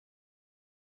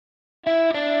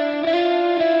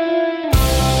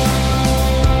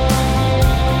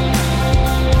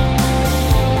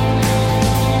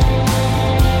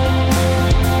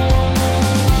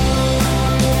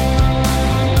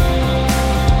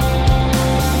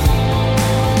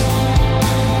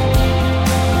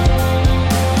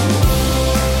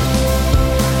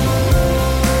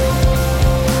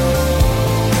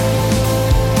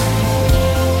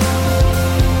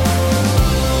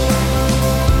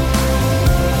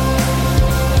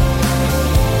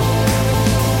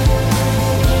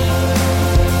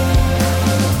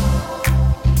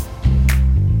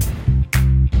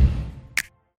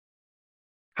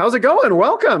How's it going?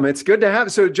 Welcome. It's good to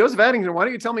have. So, Joseph Addington, why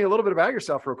don't you tell me a little bit about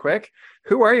yourself, real quick?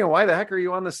 Who are you, and why the heck are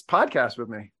you on this podcast with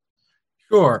me?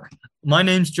 Sure. My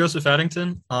name's Joseph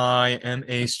Addington. I am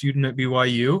a student at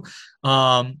BYU.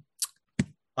 Um,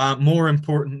 More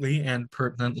importantly and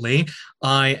pertinently,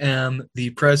 I am the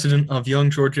president of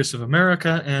Young Georgists of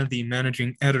America and the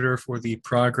managing editor for the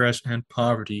Progress and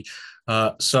Poverty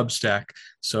Substack.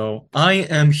 So I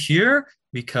am here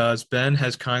because Ben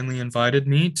has kindly invited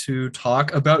me to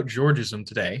talk about Georgism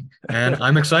today, and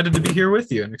I'm excited to be here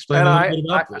with you and explain And a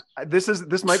little bit about this.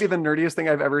 this might be the nerdiest thing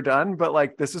I've ever done, but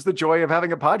like, this is the joy of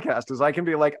having a podcast. Is I can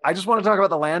be like, I just want to talk about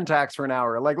the land tax for an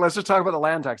hour. Like, let's just talk about the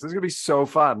land tax. This is gonna be so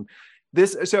fun.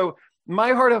 So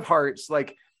my heart of hearts,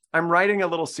 like, I'm writing a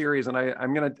little series, and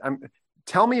I'm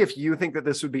tell me if you think that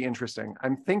this would be interesting.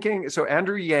 I'm thinking, so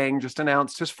Andrew Yang just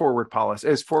announced his forward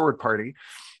party.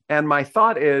 And my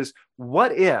thought is,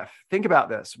 think about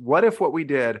this, what if what we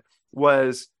did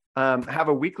was have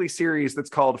a weekly series that's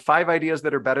called 5 Ideas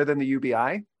That Are Better Than the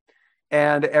UBI?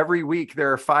 And every week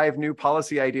there are 5 new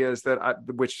policy ideas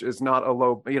which is not a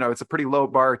low, it's a pretty low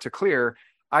bar to clear.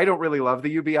 I don't really love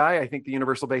the UBI. I think the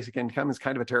universal basic income is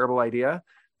kind of a terrible idea.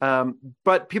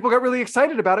 But people got really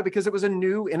excited about it because it was a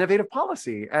new innovative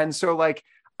policy. And so, like,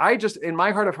 in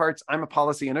my heart of hearts, I'm a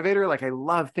policy innovator. Like, I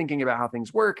love thinking about how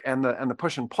things work and the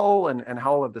push and pull and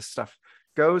how all of this stuff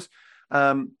goes.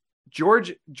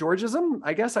 Georgism,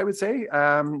 I guess I would say,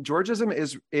 Georgism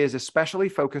is especially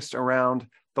focused around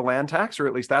the land tax, or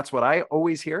at least that's what I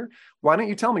always hear. Why don't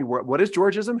you tell me what is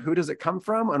Georgism? Who does it come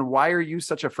from? And why are you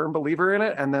such a firm believer in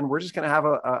it? And then we're just going to have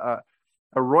a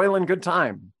royal good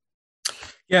time.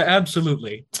 Yeah,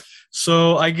 absolutely.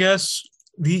 So I guess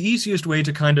the easiest way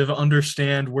to kind of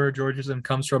understand where Georgism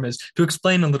comes from is to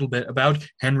explain a little bit about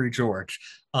Henry George.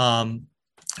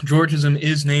 Georgism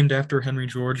is named after Henry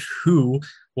George, who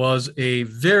was a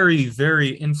very,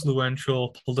 very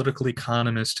influential political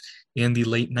economist in the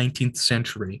late 19th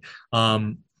century.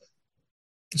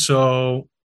 So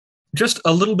just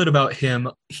a little bit about him.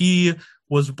 He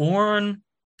was born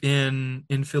in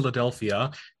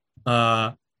Philadelphia,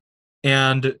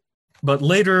 but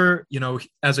later,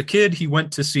 as a kid, he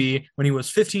went to sea. When he was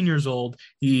 15 years old,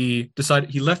 he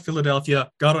left Philadelphia,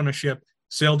 got on a ship,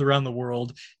 sailed around the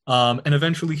world, and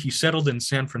eventually he settled in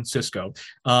San Francisco.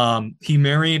 He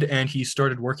married and he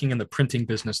started working in the printing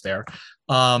business there.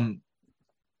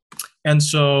 And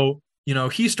so,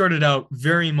 he started out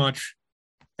very much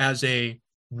as a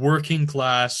working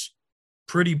class,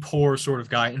 pretty poor sort of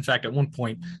guy. In fact, at one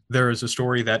point, there is a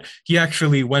story that he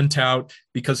actually went out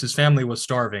because his family was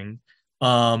starving.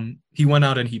 He went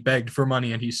out and he begged for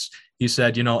money, and he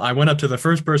said, I went up to the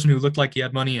first person who looked like he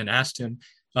had money and asked him,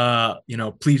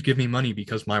 please give me money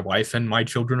because my wife and my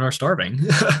children are starving.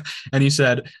 And he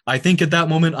said, I think at that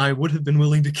moment I would have been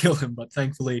willing to kill him, but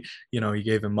thankfully, he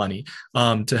gave him money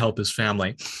to help his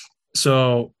family.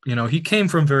 So, he came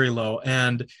from very low,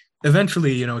 and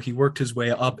eventually, he worked his way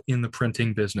up in the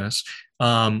printing business.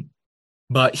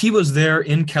 But he was there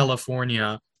in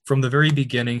California from the very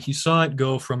beginning. He saw it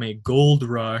go from a gold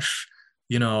rush,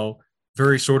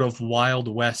 very sort of Wild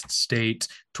West state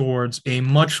towards a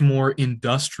much more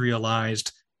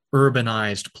industrialized,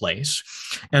 urbanized place.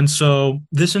 And so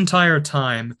this entire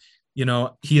time,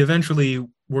 he eventually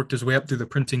worked his way up through the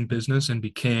printing business and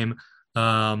became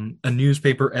a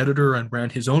newspaper editor and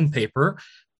ran his own paper.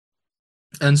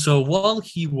 And so while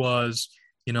he was,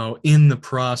 in the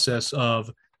process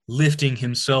of lifting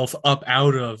himself up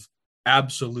out of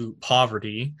absolute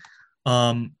poverty,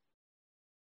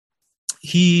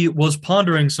 he was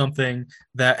pondering something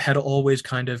that had always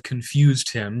kind of confused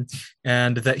him,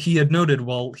 and that he had noted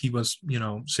while he was,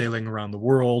 sailing around the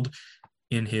world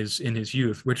in his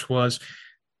youth, which was,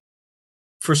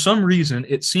 for some reason,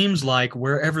 it seems like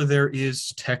wherever there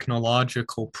is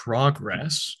technological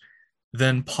progress,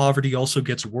 then poverty also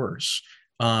gets worse.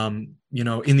 In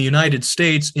the United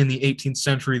States in the 18th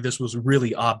century, this was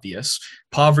really obvious.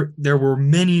 There were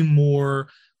many more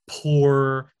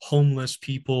poor, homeless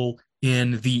people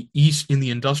in the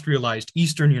industrialized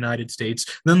eastern United States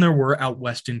than there were out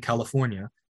west in California.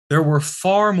 There were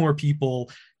far more people,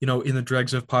 in the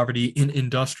dregs of poverty in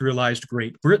industrialized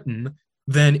Great Britain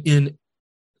than in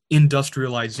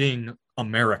industrializing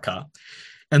America.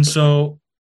 And so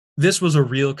this was a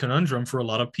real conundrum for a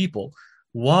lot of people.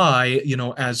 Why,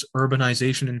 as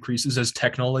urbanization increases, as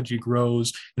technology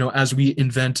grows, as we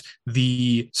invent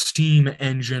the steam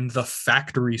engine, the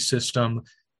factory system,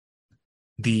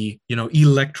 the,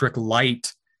 electric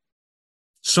light,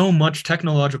 so much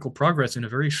technological progress in a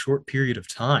very short period of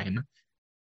time,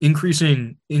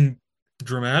 increasing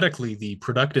dramatically the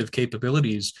productive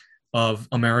capabilities of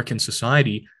American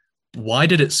society. why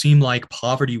did it seem like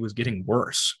poverty was getting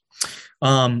worse?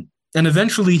 And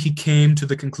eventually he came to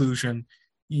the conclusion,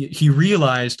 he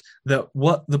realized that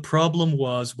what the problem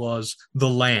was the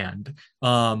land.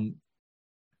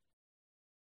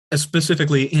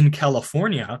 Specifically in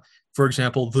California, for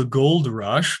example, the gold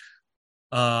rush,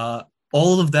 all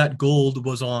of that gold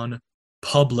was on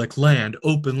public land,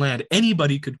 open land.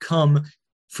 Anybody could come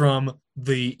from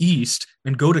the east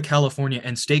and go to California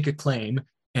and stake a claim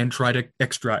and try to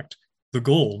extract the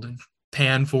gold,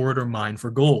 pan for it or mine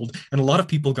for gold. And a lot of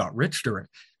people got rich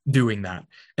doing that.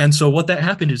 And so what that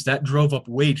happened is that drove up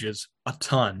wages a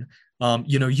ton.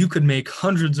 You could make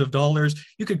hundreds of dollars.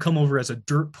 You could come over as a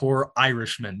dirt poor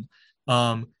Irishman,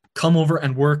 come over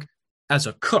and work as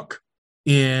a cook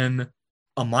in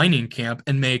a mining camp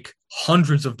and make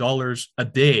hundreds of dollars a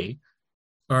day,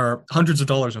 or hundreds of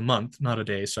dollars a month, not a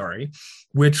day, sorry,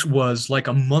 which was like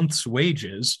a month's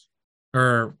wages,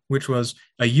 or which was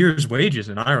a year's wages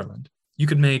in Ireland. You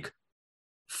could make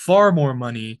far more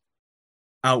money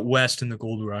out west in the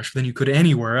gold rush than you could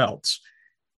anywhere else.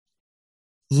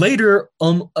 Later,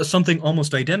 something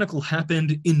almost identical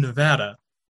happened in Nevada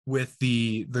with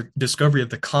the discovery of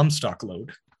the Comstock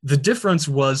lode. The difference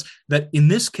was that in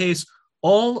this case,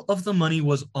 all of the money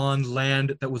was on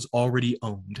land that was already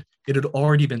owned. It had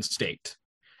already been staked.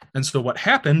 And so what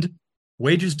happened,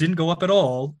 wages didn't go up at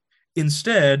all.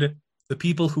 Instead, the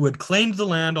people who had claimed the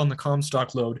land on the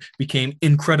Comstock lode became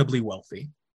incredibly wealthy.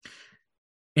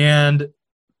 And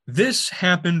this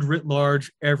happened writ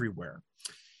large everywhere.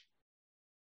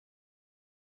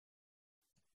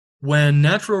 When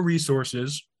natural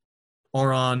resources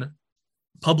are on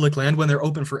public land, when they're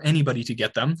open for anybody to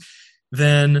get them,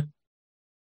 then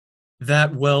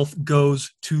that wealth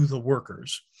goes to the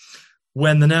workers.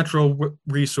 When the natural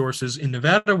resources in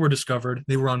Nevada were discovered,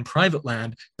 they were on private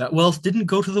land. That wealth didn't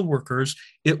go to the workers,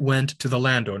 it went to the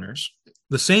landowners.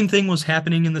 The same thing was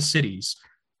happening in the cities.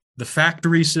 The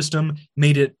factory system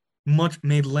made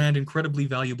land incredibly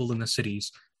valuable in the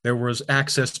cities. There was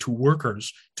access to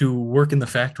workers to work in the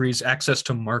factories, access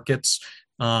to markets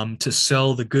to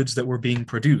sell the goods that were being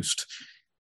produced.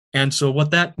 And so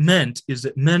what that meant is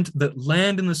it meant that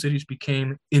land in the cities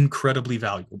became incredibly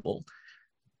valuable.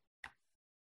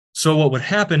 So what would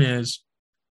happen is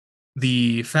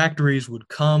the factories would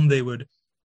come, they would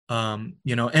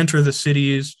enter the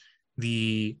cities,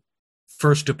 the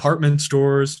first department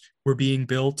stores were being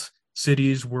built,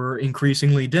 cities were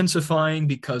increasingly densifying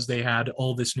because they had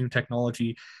all this new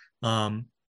technology,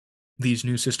 these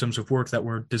new systems of work that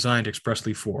were designed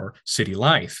expressly for city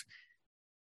life.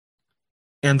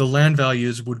 And the land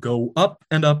values would go up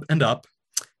and up and up.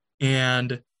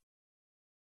 And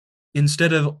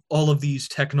instead of all of these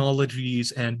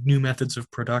technologies and new methods of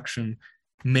production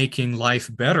making life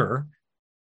better,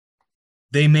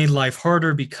 they made life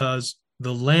harder because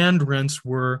the land rents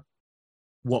were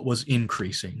what was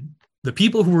increasing. The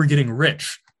people who were getting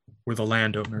rich were the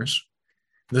landowners.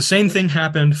 The same thing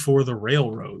happened for the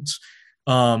railroads.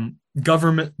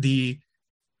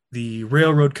 The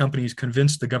railroad companies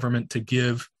convinced the government to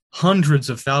give hundreds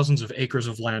of thousands of acres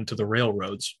of land to the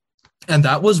railroads. And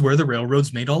that was where the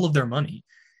railroads made all of their money.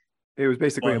 It was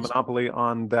basically a monopoly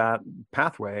on that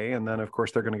pathway. And then, of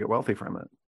course, they're going to get wealthy from it.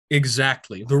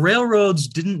 Exactly. The railroads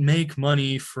didn't make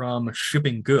money from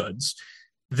shipping goods.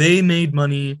 They made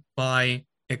money by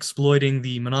exploiting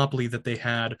the monopoly that they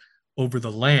had over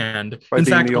the land. By in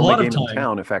being fact, the a only lot of game in time,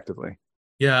 town, effectively.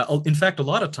 yeah, in fact, a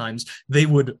lot of times they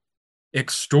would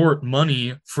extort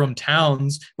money from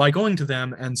towns by going to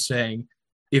them and saying,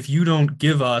 if you don't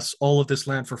give us all of this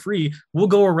land for free, we'll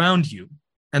go around you.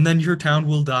 And then your town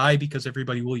will die because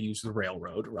everybody will use the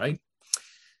railroad, right?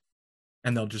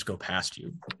 And they'll just go past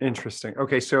you. Interesting.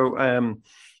 Okay, so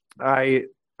I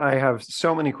have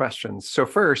so many questions. So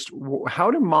first, how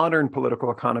do modern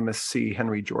political economists see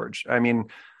Henry George? I mean,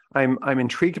 I'm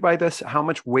intrigued by this. How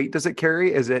much weight does it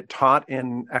carry? Is it taught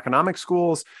in economic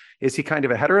schools? Is he kind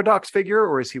of a heterodox figure,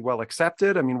 or is he well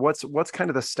accepted? I mean, what's kind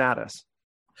of the status?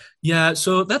 Yeah,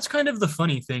 so that's kind of the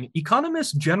funny thing.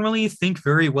 Economists generally think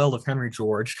very well of Henry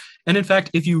George. And in fact,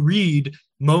 if you read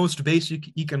most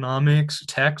basic economics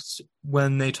texts,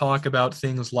 when they talk about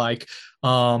things like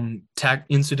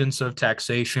incidence of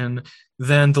taxation,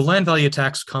 then the land value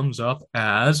tax comes up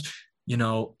as,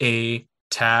 a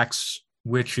tax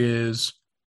which is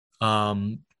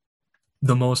the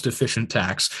most efficient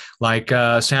tax. Like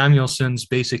Samuelson's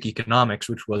Basic Economics,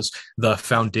 which was the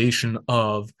foundation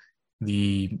of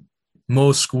the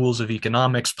most schools of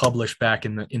economics published back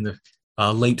in the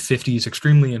late 50s,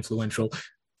 extremely influential,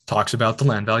 talks about the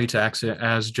land value tax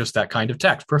as just that kind of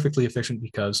tax, perfectly efficient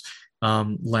because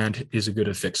land is a good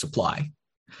of fixed supply.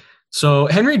 So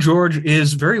Henry George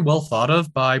is very well thought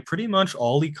of by pretty much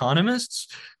all economists,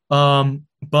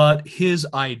 but his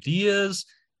ideas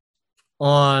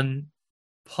on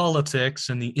politics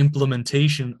and the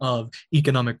implementation of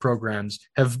economic programs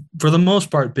have, for the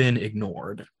most part, been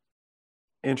ignored.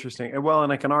 Interesting. Well,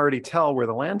 and I can already tell where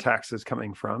the land tax is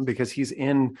coming from because he's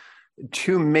in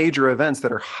two major events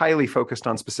that are highly focused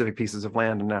on specific pieces of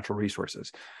land and natural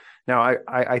resources. Now,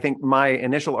 I think my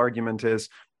initial argument is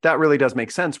that really does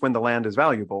make sense when the land is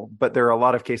valuable, but there are a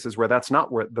lot of cases where that's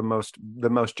not where the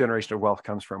most generation of wealth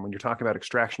comes from. When you're talking about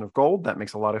extraction of gold, that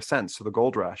makes a lot of sense. So the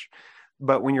gold rush.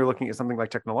 But when you're looking at something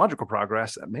like technological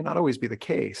progress, that may not always be the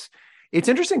case. It's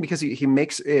interesting because he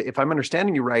makes, if I'm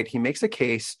understanding you right, he makes a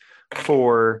case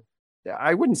for,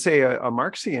 I wouldn't say a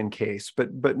Marxian case,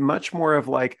 but much more of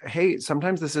like, hey,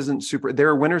 sometimes this isn't super. There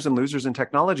are winners and losers in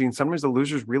technology, and sometimes the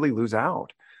losers really lose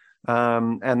out.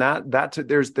 And that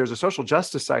there's a social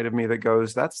justice side of me that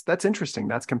goes, that's interesting,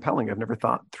 that's compelling. I've never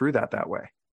thought through that way.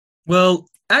 Well,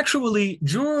 actually,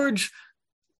 George,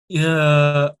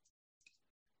 I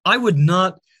would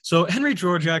not. So Henry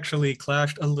George actually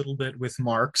clashed a little bit with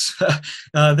Marx.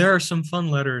 There are some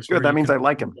fun letters. Good. That means I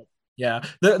like him. Yeah,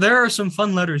 there are some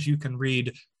fun letters you can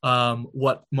read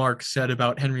what Marx said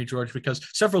about Henry George, because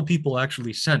several people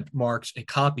actually sent Marx a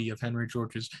copy of Henry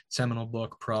George's seminal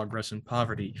book, Progress and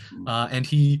Poverty. And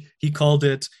he called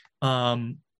it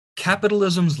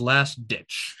Capitalism's Last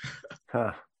Ditch.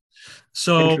 Huh.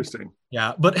 So interesting.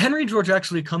 Yeah, but Henry George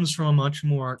actually comes from a much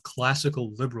more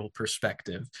classical liberal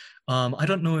perspective. I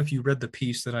don't know if you read the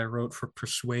piece that I wrote for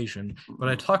Persuasion, but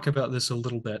I talk about this a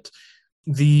little bit.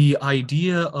 The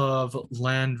idea of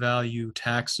land value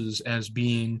taxes as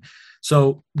being,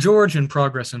 so George in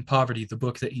Progress and Poverty, the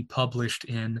book that he published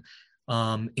in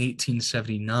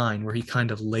 1879, where he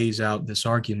kind of lays out this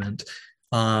argument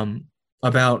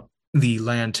about the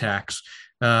land tax.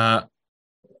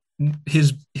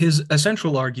 His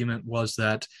essential argument was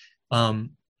that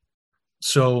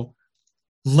so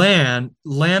land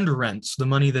rents, the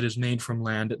money that is made from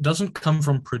land, it doesn't come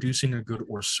from producing a good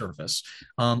or service.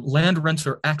 Land rents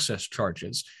are access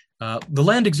charges. The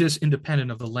land exists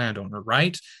independent of the landowner,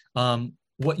 right?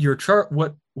 What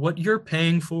you're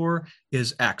paying for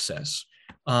is access.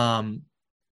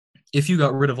 If you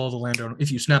got rid of all the landowners,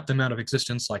 if you snap them out of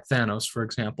existence, like Thanos, for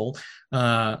example,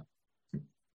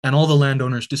 and all the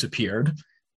landowners disappeared,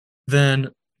 then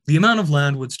the amount of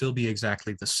land would still be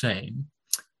exactly the same.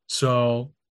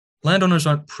 So landowners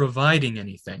aren't providing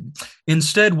anything.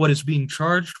 Instead, what is being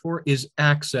charged for is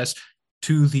access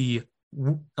to the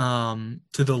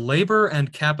labor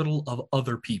and capital of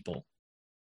other people.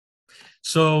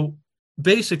 So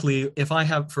basically, if I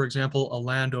have, for example, a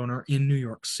landowner in New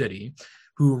York City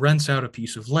who rents out a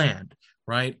piece of land,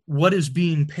 right? What is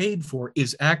being paid for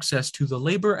is access to the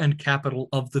labor and capital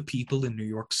of the people in New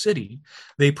York City.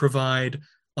 They provide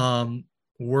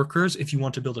workers. If you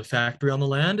want to build a factory on the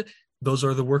land, those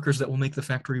are the workers that will make the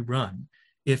factory run.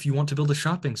 If you want to build a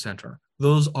shopping center,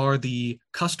 those are the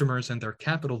customers and their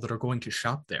capital that are going to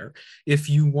shop there. If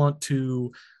you want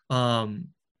to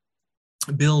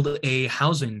build a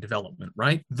housing development,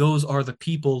 right? Those are the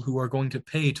people who are going to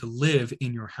pay to live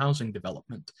in your housing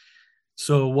development.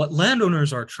 So what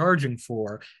landowners are charging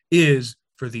for is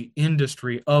for the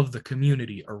industry of the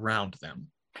community around them.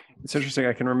 It's interesting.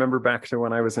 I can remember back to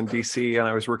when I was in DC and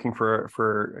I was working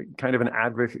for kind of an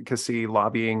advocacy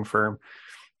lobbying firm.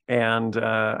 And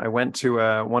I went to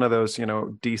one of those,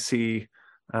 DC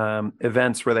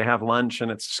events where they have lunch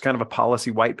and it's just kind of a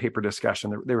policy white paper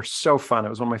discussion. They were so fun. It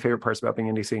was one of my favorite parts about being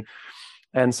in DC.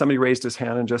 And somebody raised his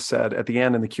hand and just said at the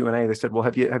end in the Q&A, they said, well,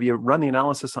 have you run the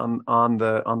analysis on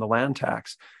the land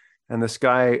tax? And this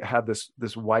guy had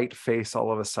this white face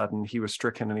all of a sudden. He was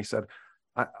stricken and he said,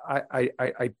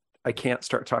 I can't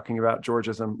start talking about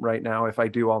Georgism right now. If I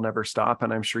do, I'll never stop.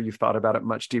 And I'm sure you've thought about it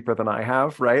much deeper than I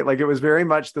have, right? Like it was very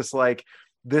much this like,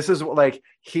 this is like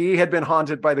he had been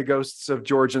haunted by the ghosts of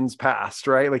Georgians past,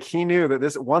 right? Like he knew that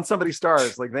this, once somebody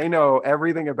starts, like they know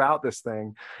everything about this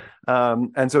thing.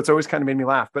 And so it's always kind of made me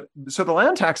laugh. But so the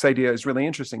land tax idea is really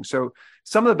interesting. So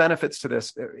some of the benefits to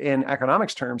this in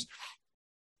economics terms,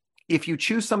 if you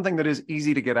choose something that is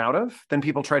easy to get out of, then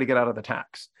people try to get out of the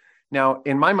tax. Now,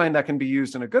 in my mind, that can be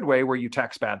used in a good way where you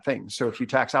tax bad things. So if you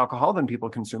tax alcohol, then people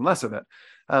consume less of it.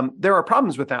 There are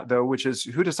problems with that, though, which is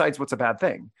who decides what's a bad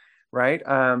thing, right?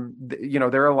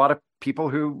 There are a lot of people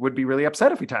who would be really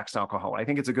upset if we taxed alcohol. I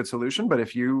think it's a good solution, but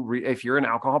if you're an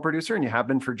alcohol producer and you have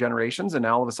been for generations, and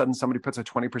now all of a sudden somebody puts a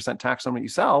 20% tax on what you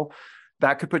sell,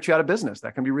 that could put you out of business.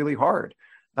 That can be really hard.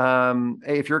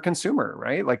 If you're a consumer,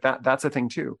 right? Like that's a thing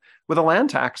too. With a land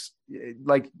tax,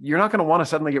 like you're not going to want to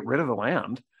suddenly get rid of the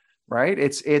land. right?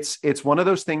 It's one of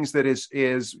those things that is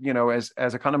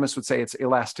as economists would say, it's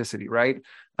elasticity, right?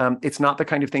 It's not the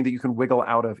kind of thing that you can wiggle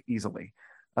out of easily.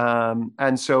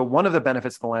 And so one of the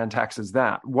benefits of the land tax is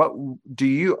that.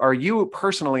 Are you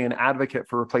personally an advocate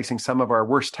for replacing some of our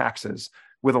worst taxes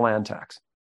with a land tax?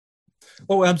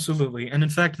 Oh, absolutely. And in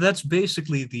fact, that's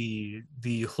basically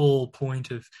the whole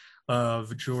point of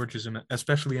Georgism,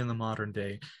 especially in the modern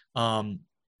day,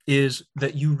 is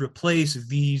that you replace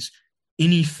these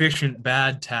inefficient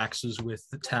bad taxes with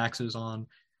the taxes on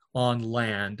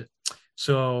land.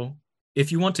 So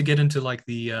if you want to get into like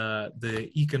the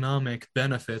economic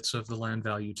benefits of the land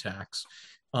value tax,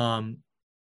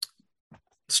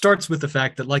 starts with the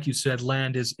fact that, like you said,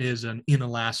 land is an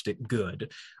inelastic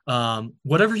good.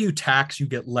 Whatever you tax, you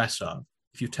get less of.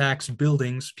 If you tax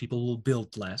buildings, people will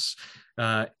build less.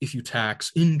 If you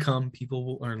tax income, people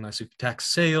will earn less. If you tax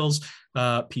sales,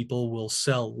 people will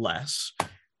sell less,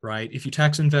 right? If you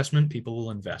tax investment, people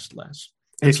will invest less.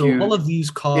 And so all of these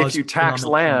cause. If you tax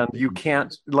land, you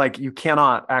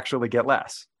cannot actually get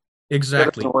less. Exactly.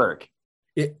 That doesn't work.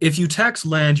 If you tax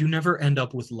land, you never end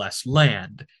up with less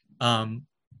land.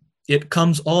 It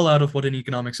comes all out of what in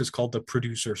economics is called the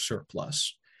producer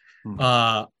surplus.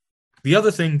 The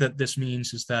other thing that this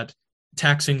means is that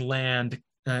taxing land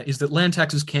is that land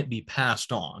taxes can't be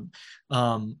passed on.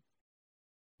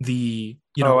 If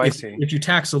you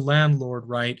tax a landlord,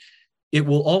 right, it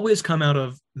will always come out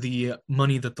of the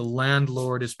money that the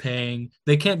landlord is paying.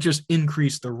 They can't just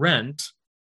increase the rent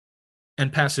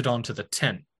and pass it on to the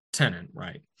tenant,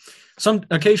 right?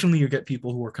 Occasionally you get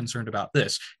people who are concerned about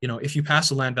this. If you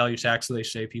pass a land value tax, they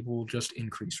say people will just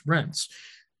increase rents.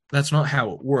 That's not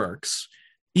how it works.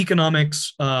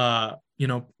 Economics, in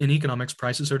economics,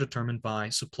 prices are determined by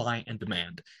supply and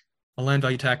demand. A land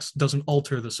value tax doesn't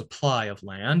alter the supply of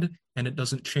land, and it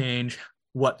doesn't change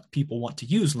what people want to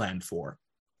use land for.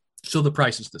 So the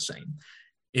price is the same.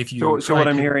 So what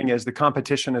I'm hearing is the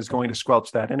competition is going to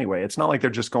squelch that anyway. It's not like they're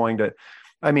just going to,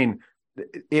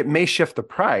 it may shift the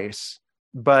price,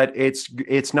 but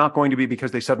it's not going to be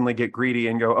because they suddenly get greedy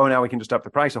and go, oh, now we can just up the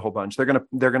price a whole bunch. They're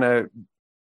gonna.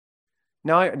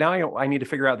 Now I need to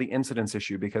figure out the incidence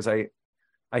issue, because I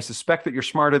suspect that you're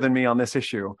smarter than me on this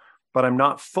issue, but I'm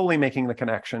not fully making the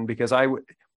connection, because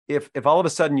if all of a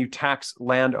sudden you tax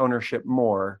land ownership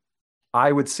more,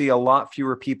 I would see a lot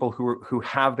fewer people who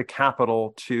have the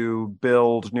capital to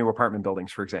build new apartment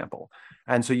buildings, for example.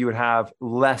 And so you would have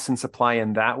less in supply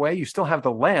in that way. You still have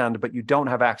the land, but you don't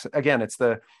have access. Again, it's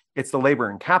the labor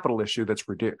and capital issue that's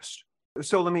reduced.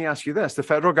 So let me ask you this. The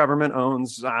federal government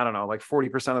owns, I don't know, like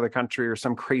 40% of the country or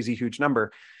some crazy huge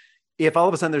number. If all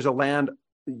of a sudden there's a land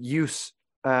use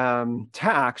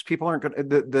tax, people aren't going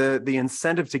to, the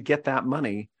incentive to get that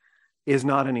money is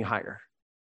not any higher,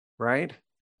 right?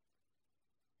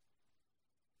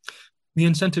 The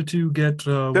incentive to get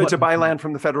to buy land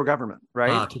from the federal government,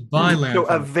 right? To buy land. So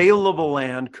available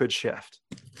land could shift.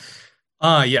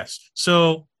 Yes.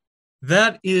 So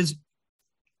that is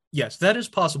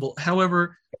possible.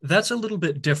 However, that's a little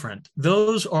bit different.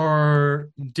 Those are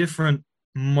different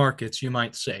markets, you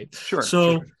might say. Sure.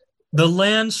 So the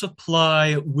land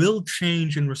supply will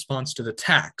change in response to the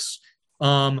tax.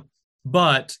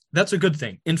 But that's a good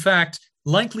thing. In fact,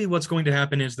 likely what's going to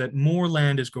happen is that more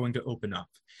land is going to open up.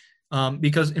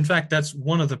 Because, in fact, that's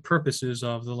one of the purposes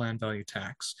of the land value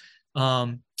tax.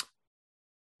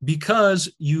 Because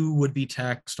you would be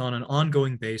taxed on an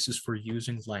ongoing basis for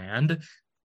using land.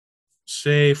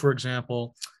 Say, for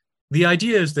example, the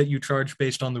idea is that you charge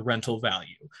based on the rental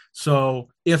value. So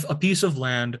if a piece of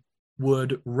land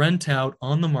would rent out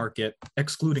on the market,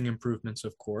 excluding improvements,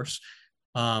 of course,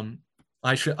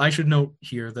 I should note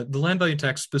here that the land value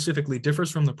tax specifically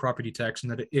differs from the property tax in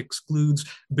that it excludes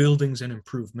buildings and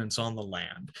improvements on the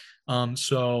land.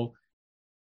 So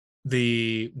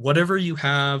whatever you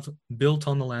have built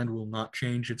on the land will not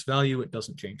change its value. It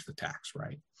doesn't change the tax,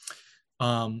 right?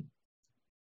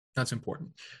 That's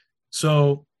important.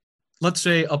 So let's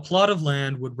say a plot of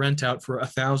land would rent out for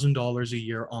 $1,000 a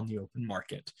year on the open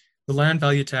market. The land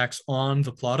value tax on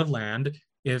the plot of land,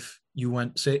 if you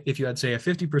had say a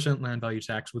 50% land value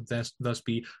tax, would thus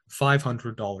be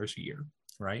 $500 a year,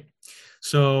 right?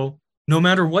 So no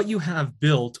matter what you have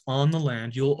built on the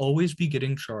land, you'll always be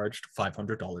getting charged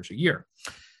 $500 a year.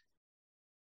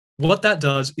 What that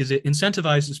does is it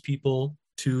incentivizes people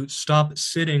to stop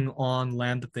sitting on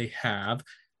land that they have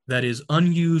that is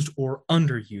unused or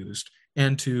underused,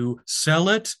 and to sell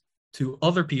it to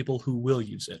other people who will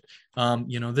use it.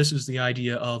 This is the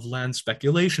idea of land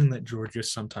speculation that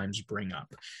Georgists sometimes bring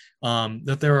up,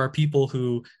 that there are people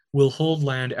who will hold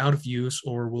land out of use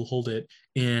or will hold it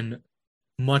in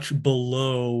much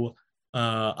below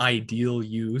ideal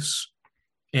use,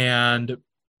 and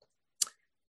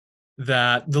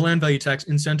that the land value tax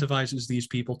incentivizes these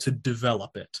people to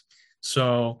develop it.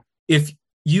 So if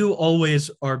you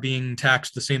always are being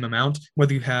taxed the same amount,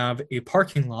 whether you have a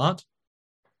parking lot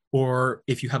or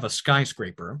if you have a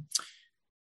skyscraper,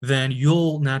 then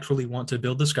you'll naturally want to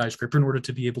build the skyscraper in order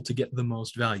to be able to get the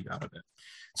most value out of it.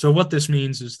 So what this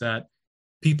means is that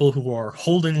people who are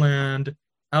holding land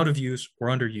out of use or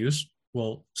under use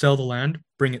will sell the land,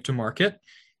 bring it to market,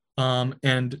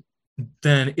 and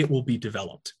then it will be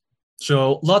developed.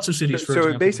 So lots of cities, for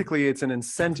example, basically it's an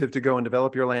incentive to go and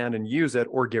develop your land and use it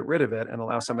or get rid of it and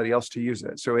allow somebody else to use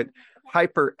it. So it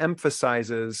hyper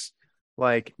emphasizes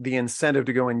like the incentive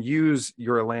to go and use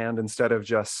your land instead of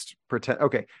just pretend.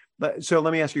 Okay. So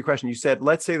let me ask you a question. You said,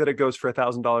 let's say that it goes for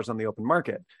 $1,000 on the open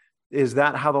market. Is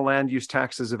that how the land use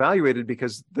tax is evaluated?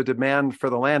 Because the demand for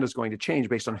the land is going to change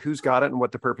based on who's got it and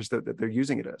what the purpose that they're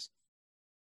using it is.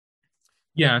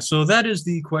 Yeah, so that is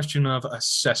the question of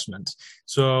assessment.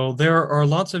 So there are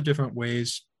lots of different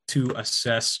ways to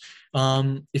assess.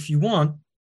 If you want,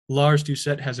 Lars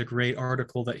Doucette has a great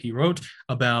article that he wrote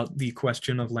about the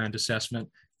question of land assessment.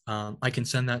 I can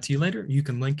send that to you later. You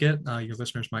can link it. Your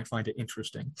listeners might find it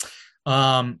interesting.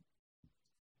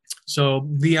 So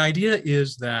the idea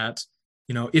is that,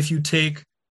 if you take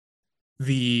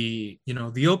the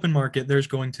open market, there's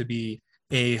going to be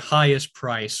a highest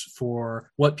price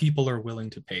for what people are willing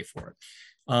to pay for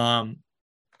it.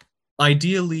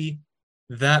 Ideally,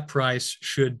 that price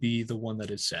should be the one that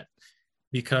is set,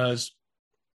 because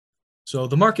so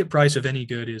the market price of any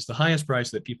good is the highest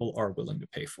price that people are willing to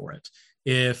pay for it.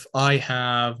 If I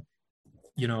have,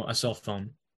 a cell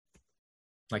phone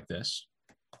like this,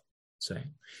 say,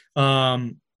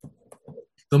 the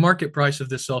market price of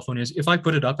this cell phone is, if I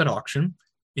put it up at auction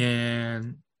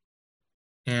and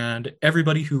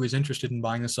everybody who is interested in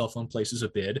buying a cell phone places a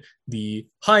bid, the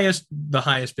highest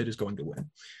bid is going to win.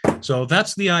 So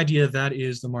that's the idea. That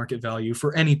is the market value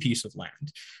for any piece of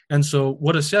land. And so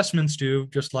what assessments do,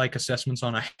 just like assessments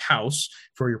on a house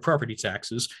for your property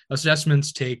taxes,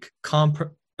 assessments take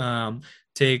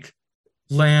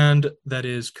land that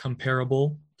is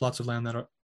comparable, lots of land that are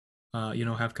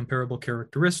have comparable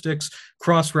characteristics,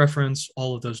 cross-reference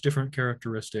all of those different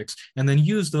characteristics, and then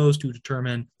use those to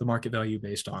determine the market value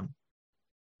based on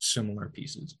similar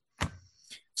pieces.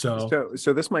 So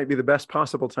this might be the best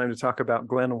possible time to talk about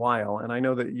Glenn Weil. And I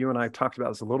know that you and I have talked about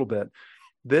this a little bit.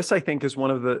 This, I think, is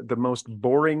one of the most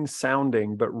boring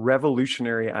sounding but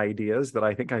revolutionary ideas that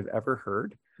I think I've ever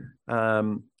heard.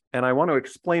 And I want to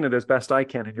explain it as best I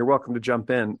can, and you're welcome to jump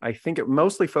in. I think it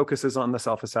mostly focuses on the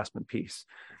self-assessment piece.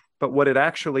 But what it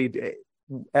actually,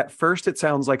 at first, it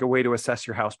sounds like a way to assess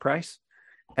your house price.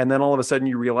 And then all of a sudden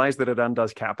you realize that it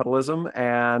undoes capitalism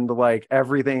and like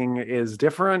everything is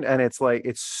different. And it's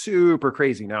super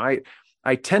crazy. Now,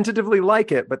 I tentatively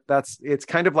like it, but it's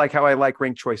kind of like how I like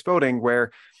ranked choice voting,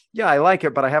 where, yeah, I like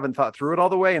it, but I haven't thought through it all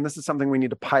the way. And this is something we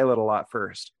need to pilot a lot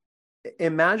first.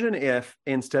 Imagine if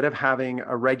instead of having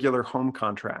a regular home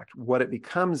contract, what it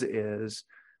becomes is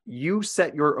you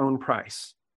set your own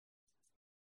price.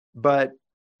 But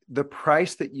the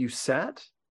price that you set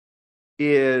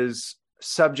is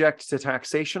subject to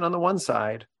taxation on the one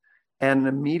side and an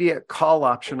immediate call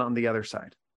option on the other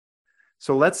side.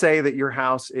 So let's say that your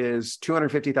house is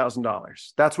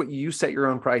 $250,000. That's what you set your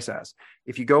own price as.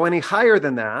 If you go any higher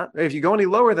than that, if you go any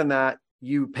lower than that,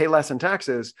 you pay less in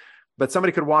taxes. But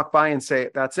somebody could walk by and say,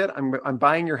 that's it, I'm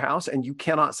buying your house, and you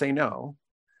cannot say no.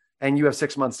 And you have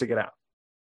 6 months to get out.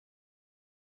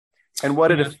 And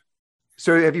what it is.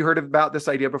 So have you heard about this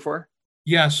idea before?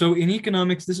 Yeah. So in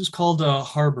economics, this is called a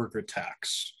Harberger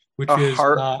tax, which is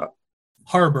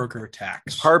Harberger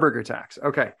tax. Harberger tax.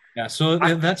 Okay. Yeah. So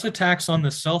that's a tax on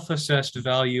the self-assessed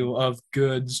value of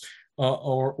goods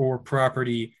or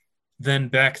property, then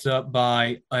backed up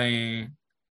by an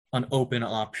open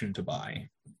option to buy.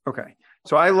 Okay.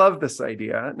 So I love this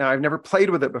idea. Now, I've never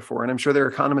played with it before, and I'm sure there are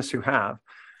economists who have.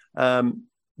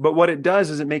 But what it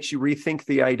does is it makes you rethink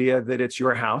the idea that it's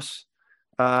your house.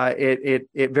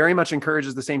 It very much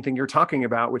encourages the same thing you're talking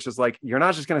about, which is like, you're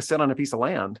not just going to sit on a piece of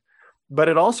land, but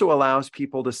it also allows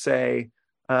people to say,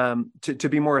 to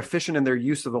be more efficient in their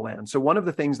use of the land. So one of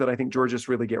the things that I think Georgists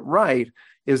really get right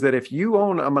is that if you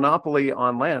own a monopoly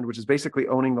on land, which is basically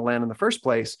owning the land in the first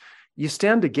place, you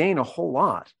stand to gain a whole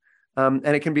lot. And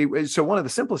it can be, so one of the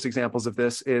simplest examples of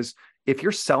this is if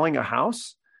you're selling a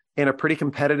house in a pretty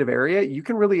competitive area, you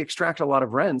can really extract a lot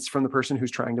of rents from the person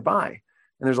who's trying to buy.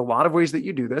 And there's a lot of ways that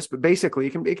you do this, but basically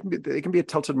it can be a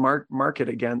tilted market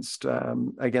against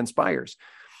buyers.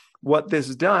 What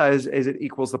this does is it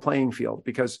equals the playing field,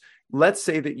 because let's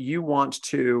say that you want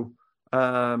to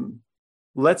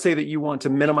let's say that you want to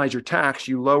minimize your tax,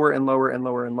 you lower and lower and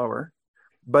lower and lower.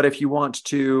 But if you want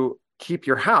to keep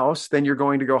your house, then you're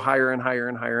going to go higher and higher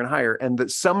and higher and higher. And that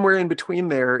somewhere in between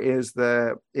there is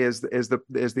the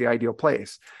ideal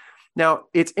place. Now,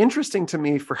 it's interesting to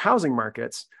me for housing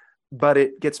markets, but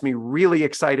it gets me really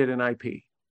excited in IP.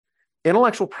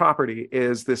 Intellectual property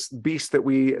is this beast that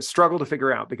we struggle to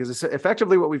figure out, because it's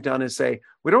effectively what we've done is say,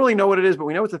 we don't really know what it is, but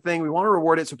we know it's a thing. We want to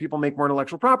reward it so people make more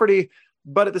intellectual property,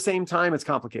 but at the same time, it's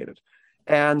complicated.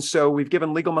 And so we've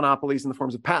given legal monopolies in the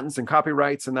forms of patents and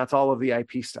copyrights, and that's all of the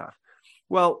IP stuff.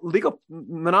 Well, legal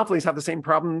monopolies have the same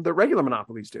problem that regular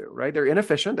monopolies do, right? They're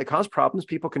inefficient, they cause problems,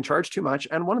 people can charge too much.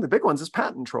 And one of the big ones is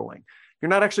patent trolling. You're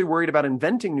not actually worried about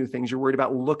inventing new things, you're worried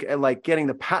about getting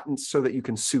the patents so that you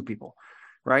can sue people,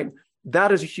 right?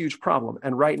 That is a huge problem.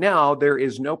 And right now, there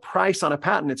is no price on a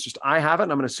patent. It's just, I have it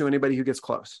and I'm going to sue anybody who gets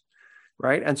close,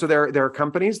 right? And so there are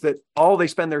companies that all they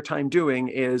spend their time doing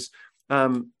is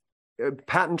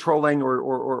patent trolling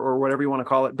or whatever you want to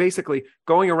call it, basically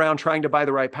going around trying to buy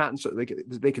the right patent so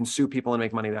they can sue people and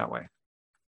make money that way.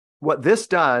 What this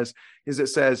does is it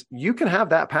says, you can have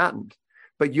that patent,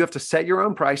 but you have to set your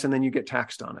own price and then you get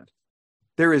taxed on it.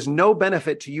 There is no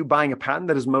benefit to you buying a patent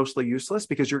that is mostly useless,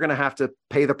 because you're going to have to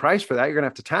pay the price for that. You're going to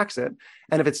have to tax it.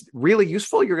 And if it's really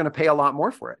useful, you're going to pay a lot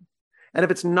more for it. And if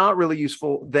it's not really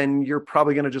useful, then you're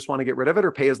probably going to just want to get rid of it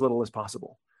or pay as little as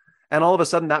possible. And all of a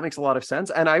sudden that makes a lot of sense.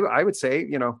 And I would say,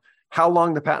 how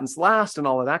long the patents last and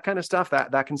all of that kind of stuff,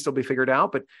 that can still be figured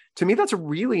out. But to me, that's a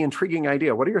really intriguing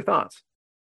idea. What are your thoughts?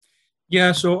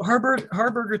 Yeah, so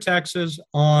Harburger taxes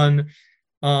on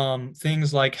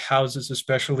things like houses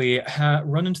especially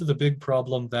run into the big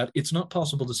problem that it's not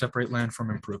possible to separate land from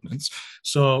improvements.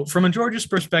 So from a Georgist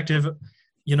perspective,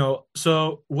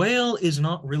 so Whale is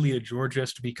not really a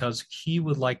Georgist because he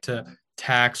would like to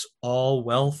tax all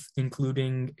wealth,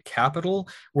 including capital,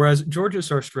 whereas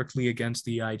Georgists are strictly against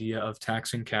the idea of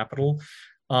taxing capital.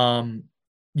 As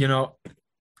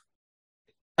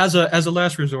a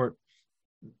last resort,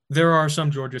 there are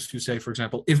some Georgists who say, for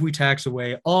example, if we tax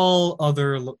away all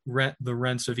other the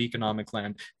rents of economic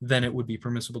land, then it would be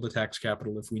permissible to tax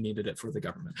capital if we needed it for the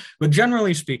government. But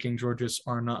generally speaking, Georgists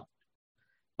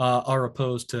are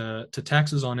opposed to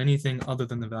taxes on anything other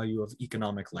than the value of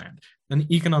economic land. And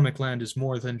economic land is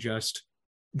more than just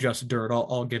dirt.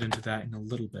 I'll get into that in a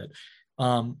little bit.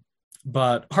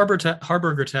 But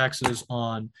Harburger taxes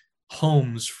on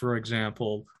homes, for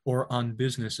example, or on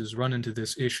businesses run into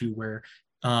this issue where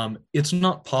it's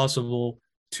not possible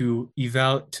to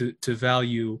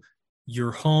value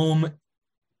your home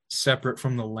separate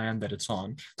from the land that it's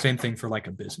on. Same thing for like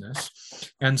a business.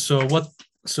 And so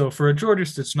for a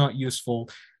Georgist, it's not useful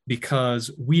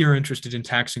because we are interested in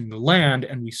taxing the land,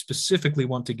 and we specifically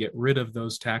want to get rid of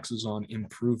those taxes on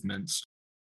improvements.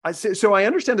 So I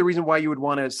understand the reason why you would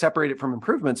want to separate it from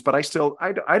improvements, but I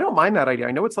don't mind that idea.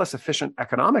 I know it's less efficient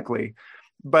economically,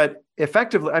 but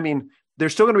effectively,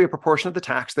 there's still going to be a proportion of the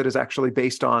tax that is actually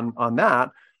based on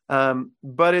that.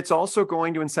 But it's also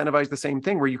going to incentivize the same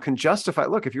thing where you can justify,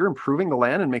 look, if you're improving the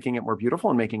land and making it more beautiful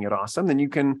and making it awesome, then you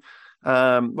can,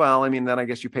 then I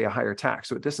guess you pay a higher tax.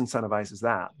 So it disincentivizes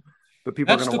that. But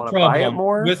people are going to want to buy it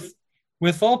more.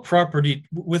 With all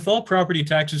property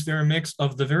taxes, they're a mix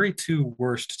of the very two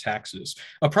worst taxes.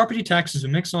 A property tax is a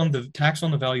mix on the tax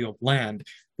on the value of land,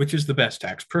 which is the best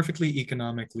tax, perfectly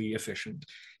economically efficient,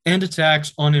 and a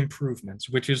tax on improvements,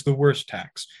 which is the worst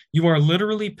tax. You are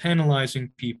literally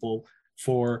penalizing people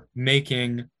for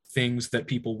making things that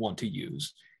people want to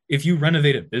use. If you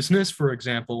renovate a business, for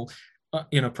example,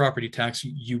 in a property tax,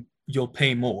 you'll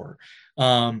pay more.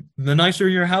 The nicer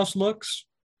your house looks,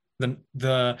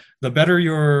 the better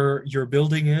your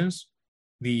building is,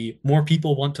 the more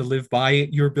people want to live by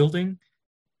your building,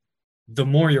 the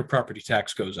more your property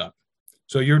tax goes up.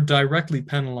 So you're directly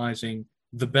penalizing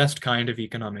the best kind of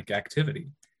economic activity.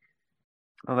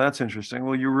 Oh, that's interesting.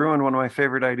 Well, you ruined one of my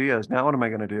favorite ideas. Now what am I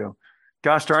going to do?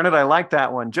 Gosh darn it, I like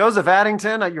that one. Joseph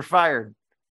Addington, you're fired.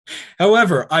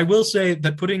 However, I will say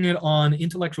that putting it on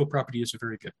intellectual property is a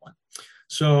very good one.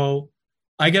 So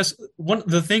I guess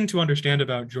the thing to understand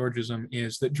about Georgism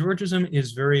is that Georgism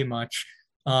is very much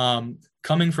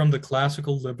coming from the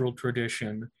classical liberal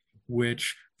tradition,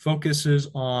 which focuses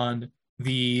on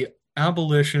the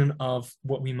abolition of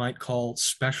what we might call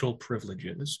special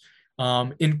privileges.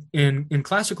 In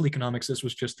classical economics, this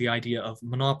was just the idea of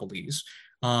monopolies.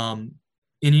 In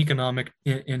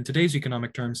today's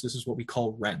economic terms, this is what we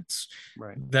call rents.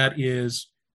 Right. That is,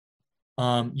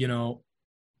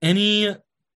 any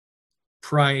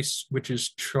price which is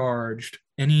charged,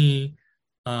 in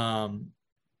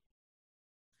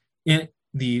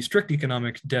the strict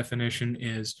economic definition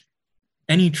is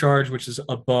any charge which is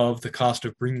above the cost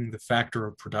of bringing the factor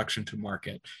of production to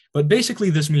market. But basically,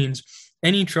 this means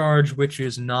any charge which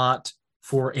is not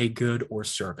for a good or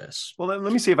service. Well,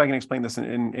 let me see if I can explain this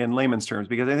in layman's terms,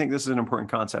 because I think this is an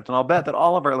important concept. And I'll bet that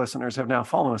all of our listeners have now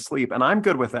fallen asleep. And I'm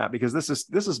good with that, because this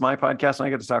is my podcast and I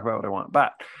get to talk about what I want.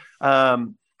 But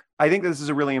I think this is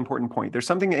a really important point. There's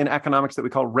something in economics that we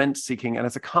call rent seeking, and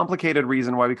it's a complicated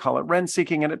reason why we call it rent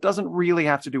seeking. And it doesn't really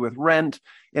have to do with rent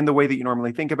in the way that you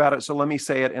normally think about it. So let me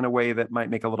say it in a way that might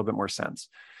make a little bit more sense.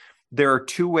 There are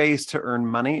two ways to earn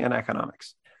money in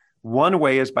economics. One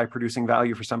way is by producing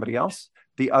value for somebody else.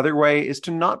 The other way is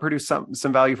to not produce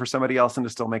some value for somebody else and to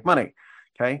still make money.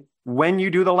 Okay. When you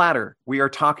do the latter, we are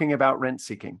talking about rent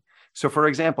seeking. So for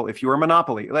example, if you are a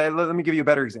monopoly, let me give you a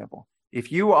better example.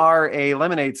 If you are a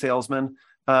lemonade salesman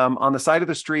on the side of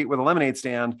the street with a lemonade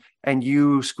stand, and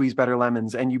you squeeze better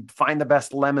lemons and you find the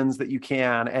best lemons that you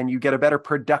can, and you get a better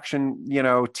production,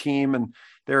 team, and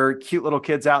there are cute little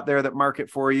kids out there that market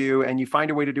for you, and you find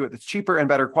a way to do it that's cheaper and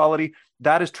better quality,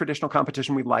 that is traditional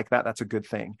competition. We like that. That's a good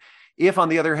thing. If, on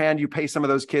the other hand, you pay some of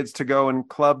those kids to go and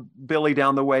club Billy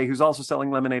down the way, who's also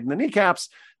selling lemonade in the kneecaps,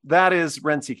 that is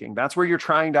rent seeking. That's where you're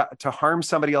trying to harm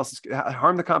somebody else,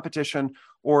 harm the competition,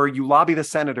 or you lobby the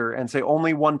senator and say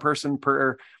only one person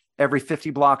per every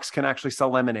 50 blocks can actually sell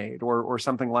lemonade, or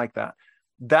something like that.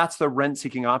 That's the rent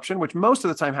seeking option, which most of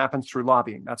the time happens through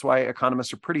lobbying. That's why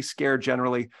economists are pretty scared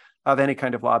generally of any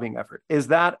kind of lobbying effort. Is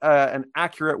that an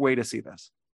accurate way to see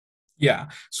this? Yeah.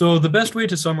 So the best way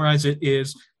to summarize it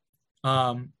is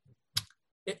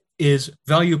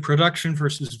value production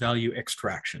versus value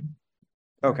extraction.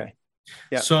 Okay.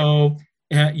 Yeah. So,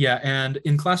 and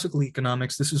in classical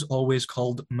economics, this is always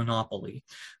called monopoly.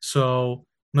 So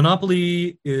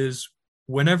monopoly is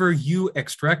whenever you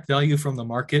extract value from the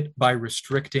market by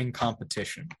restricting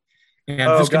competition. And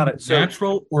this can be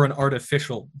natural or an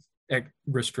artificial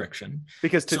restriction.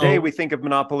 Because today we think of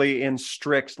monopoly in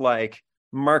strict like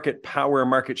market power,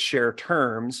 market share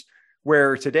terms,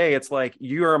 where today it's like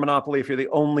you're a monopoly if you're the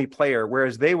only player,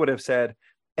 whereas they would have said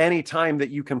any time that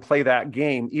you can play that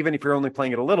game, even if you're only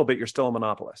playing it a little bit, you're still a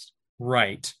monopolist.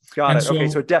 Right. Got it. Okay,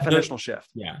 so definitional shift.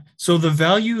 Yeah. So the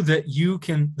value that you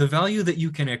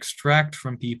can extract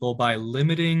from people by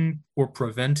limiting or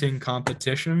preventing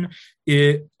competition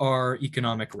are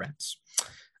economic rents.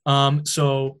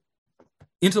 So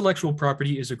intellectual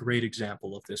property is a great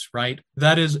example of this, right?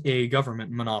 That is a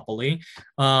government monopoly,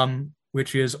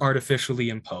 which is artificially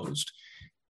imposed.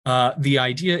 The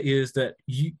idea is that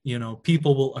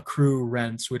people will accrue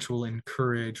rents, which will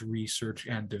encourage research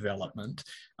and development.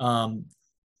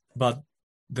 But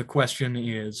the question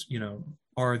is,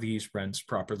 are these rents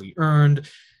properly earned?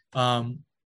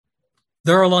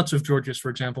 There are lots of Georgists, for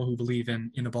example, who believe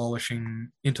in abolishing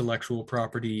intellectual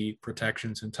property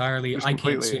protections entirely. I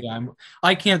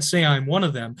can't say I'm one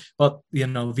of them, but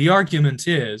the argument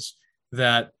is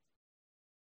that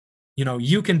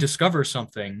you can discover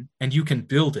something and you can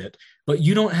build it, but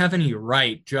you don't have any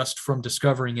right just from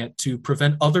discovering it to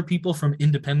prevent other people from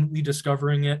independently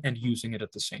discovering it and using it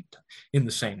at the same time, in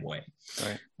the same way.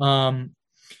 Right.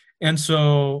 And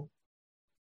so,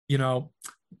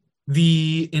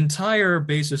 the entire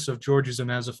basis of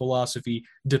Georgism as a philosophy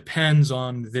depends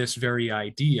on this very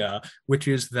idea, which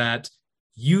is that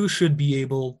you should be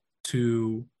able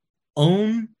to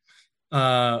own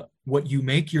what you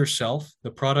make yourself,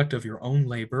 the product of your own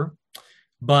labor,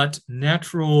 but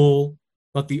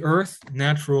the earth,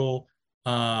 natural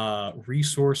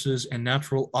resources, and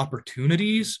natural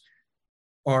opportunities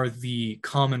are the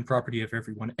common property of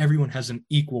everyone. Everyone has an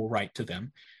equal right to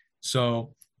them.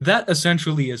 So that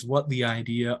essentially is what the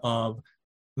idea of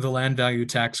the land value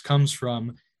tax comes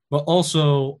from, but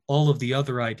also all of the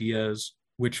other ideas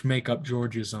which make up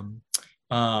Georgism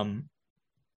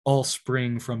all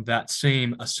spring from that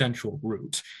same essential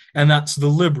root. And that's the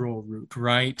liberal root,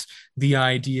 right? The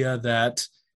idea that,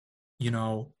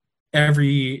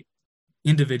 every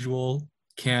individual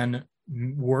can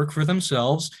work for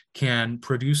themselves, can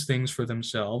produce things for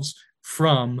themselves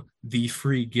from the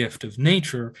free gift of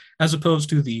nature, as opposed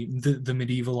to the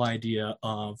medieval idea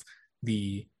of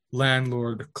the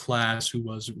landlord class who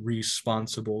was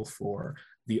responsible for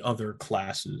the other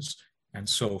classes and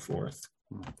so forth.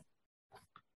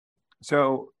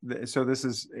 So this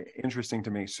is interesting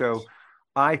to me. So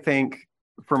I think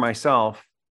for myself,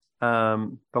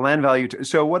 the land value.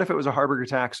 So what if it was a Harberger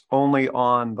tax only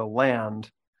on the land,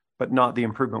 but not the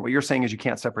improvement? What you're saying is you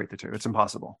can't separate the two. It's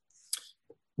impossible.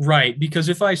 Right. Because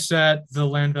if I set the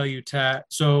land value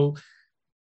tax,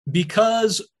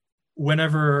 because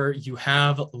whenever you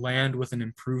have land with an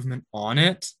improvement on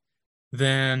it,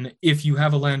 then if you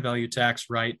have a land value tax,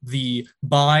 right, the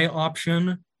buy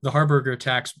option, the Harburger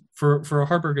tax, for a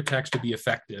Harburger tax to be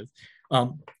effective,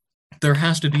 there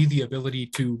has to be the ability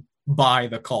to buy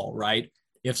the call, right?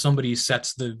 If somebody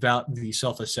sets the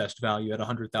self-assessed value at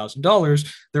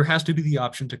 $100,000, there has to be the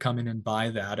option to come in and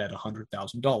buy that at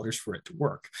 $100,000 for it to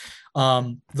work.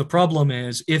 The problem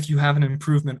is if you have an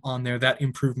improvement on there, that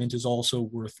improvement is also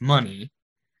worth money.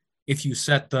 If you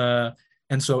set the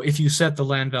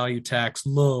land value tax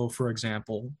low, for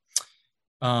example,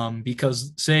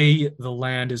 because say the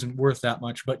land isn't worth that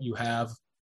much, but you have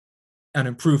an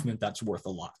improvement that's worth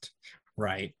a lot,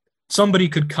 right? Somebody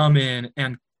could come in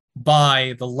and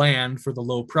buy the land for the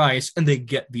low price and they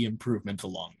get the improvement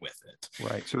along with it.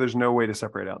 Right. So there's no way to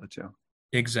separate out the two.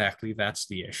 Exactly. That's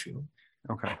the issue.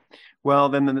 Okay. Well,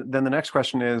 then the next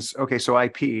question is, okay, so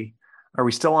IP, are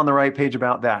we still on the right page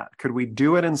about that? Could we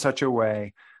do it in such a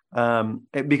way?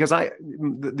 Because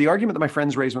the argument that my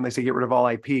friends raise when they say get rid of all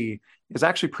IP is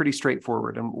actually pretty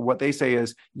straightforward. And what they say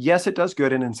is, yes, it does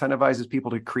good and incentivizes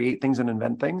people to create things and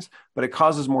invent things, but it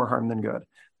causes more harm than good.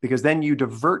 Because then you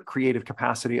divert creative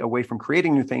capacity away from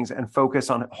creating new things and focus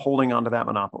on holding onto that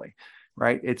monopoly,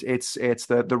 right? It's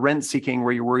the rent seeking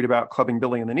where you're worried about clubbing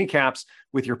Billy in the kneecaps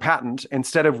with your patent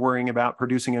instead of worrying about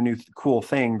producing a new cool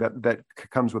thing that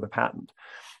comes with a patent.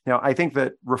 Now, I think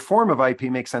that reform of IP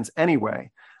makes sense anyway.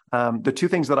 The two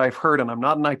things that I've heard, and I'm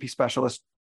not an IP specialist,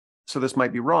 so this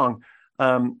might be wrong,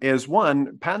 is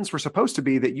one, patents were supposed to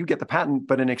be that you get the patent,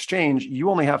 but in exchange, you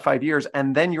only have 5 years,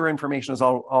 and then your information is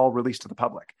all released to the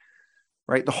public,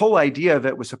 right? The whole idea of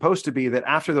it was supposed to be that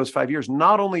after those 5 years,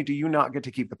 not only do you not get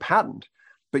to keep the patent,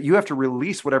 but you have to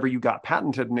release whatever you got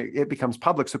patented, and it becomes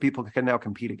public so people can now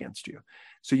compete against you.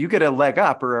 So you get a leg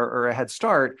up or a head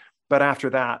start, but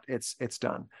after that, it's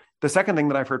done. The second thing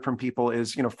that I've heard from people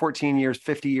is, 14 years,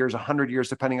 50 years, 100 years,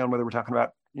 depending on whether we're talking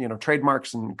about,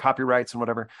 trademarks and copyrights and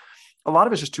whatever. A lot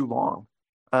of it's just too long.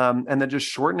 And then just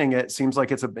shortening it seems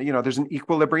like it's there's an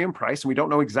equilibrium price and we don't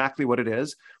know exactly what it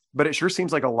is, but it sure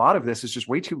seems like a lot of this is just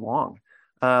way too long.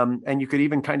 And you could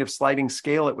even kind of sliding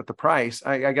scale it with the price.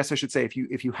 I guess I should say,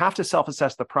 if you have to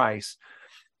self-assess the price,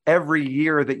 every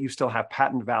year that you still have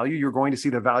patent value, you're going to see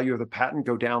the value of the patent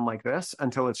go down like this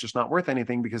until it's just not worth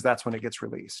anything, because that's when it gets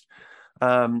released.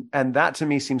 And that to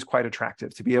me seems quite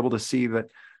attractive, to be able to see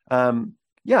that,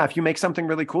 if you make something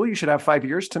really cool, you should have 5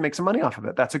 years to make some money off of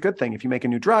it. That's a good thing if you make a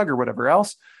new drug or whatever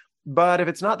else. But if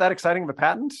it's not that exciting of a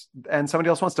patent and somebody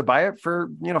else wants to buy it for,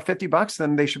 $50,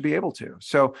 then they should be able to.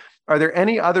 So are there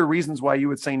any other reasons why you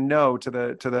would say no to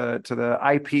the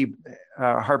IP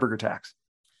Harburger tax?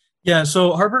 Yeah,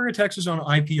 so Harburger taxes on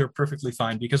IP are perfectly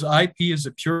fine because IP is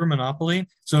a pure monopoly.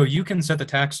 So you can set the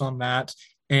tax on that,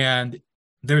 and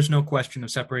there's no question of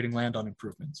separating land on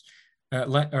improvements,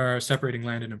 or separating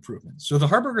land and improvements. So the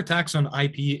Harburger tax on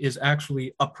IP is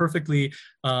actually a perfectly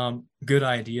good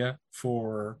idea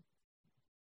for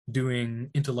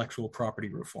doing intellectual property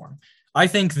reform. I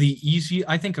think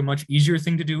a much easier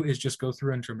thing to do is just go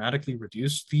through and dramatically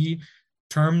reduce the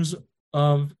terms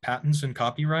of patents and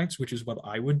copyrights, which is what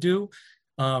I would do.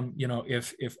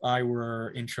 If I were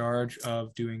in charge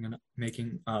of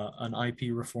making an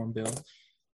IP reform bill,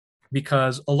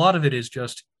 because a lot of it is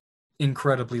just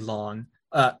incredibly long,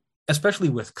 especially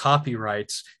with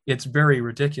copyrights. It's very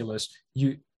ridiculous.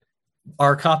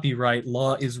 Our copyright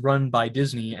law is run by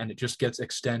Disney, and it just gets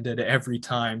extended every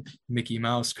time Mickey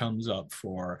Mouse comes up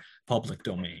for public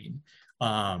domain.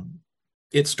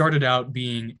 It started out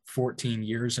being 14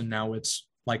 years, and now it's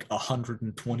like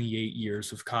 128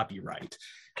 years of copyright.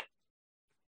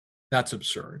 That's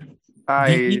absurd. I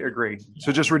agree.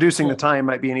 So just reducing the time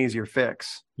might be an easier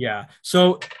fix. Yeah.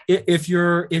 So if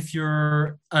you're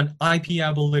an IP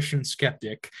abolition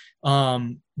skeptic,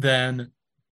 then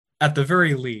at the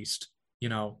very least,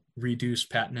 reduce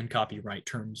patent and copyright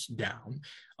terms down.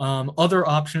 Other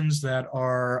options that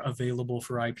are available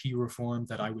for IP reform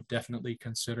that I would definitely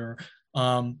consider.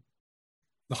 The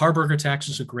Harburger tax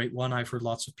is a great one. I've heard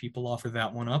lots of people offer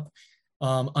that one up.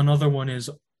 Another one is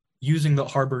using the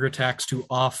Harburger tax to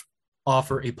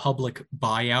offer a public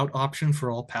buyout option for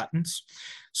all patents.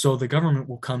 So the government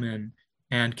will come in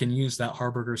and can use that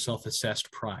Harburger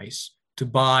self-assessed price to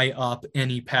buy up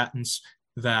any patents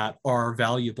that are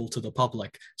valuable to the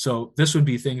public. So this would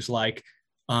be things like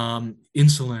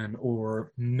insulin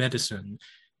or medicine,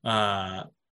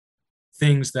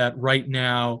 things that right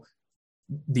now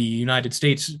the United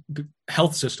States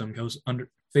health system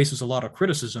faces a lot of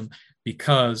criticism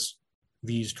because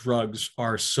these drugs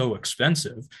are so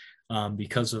expensive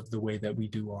because of the way that we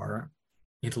do our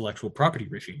intellectual property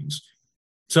regimes.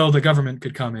 So the government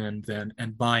could come in then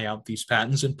and buy out these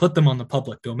patents and put them on the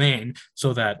public domain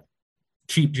so that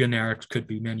cheap generics could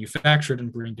be manufactured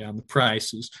and bring down the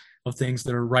prices of things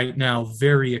that are right now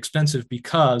very expensive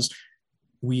because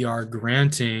we are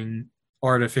granting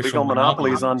artificial legal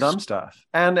monopolies on monopolies. dumb stuff,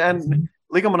 and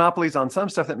legal monopolies on some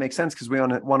stuff that makes sense because we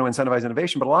want to incentivize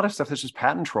innovation, but a lot of stuff that's just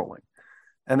patent trolling,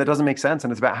 and that doesn't make sense.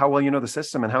 And it's about how well you know the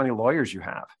system and how many lawyers you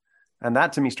have. And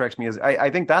that to me strikes me as, I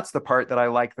think that's the part that I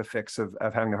like the fix of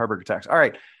having the Harburger tax. All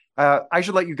right. I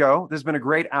should let you go. This has been a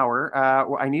great hour.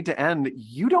 I need to end.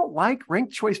 You don't like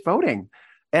ranked choice voting.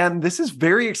 And this is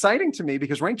very exciting to me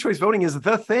because ranked choice voting is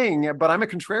the thing, but I'm a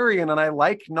contrarian and I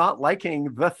like not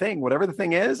liking the thing. Whatever the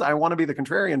thing is, I want to be the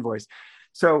contrarian voice.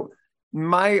 So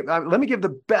let me give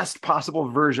the best possible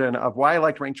version of why I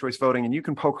liked ranked choice voting, and you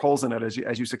can poke holes in it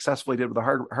as you successfully did with the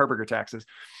Harburger taxes.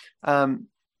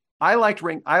 I like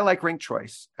ranked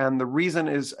choice, and the reason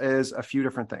is a few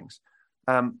different things.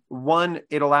 One,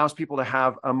 it allows people to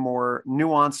have a more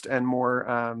nuanced and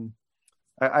more,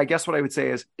 I guess what I would say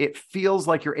is it feels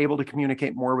like you're able to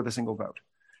communicate more with a single vote,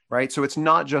 right? So it's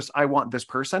not just, I want this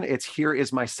person, it's here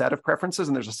is my set of preferences.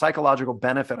 And there's a psychological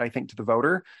benefit, I think, to the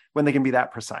voter when they can be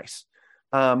that precise.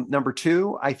 Number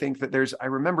two, I think that I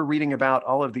remember reading about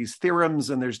all of these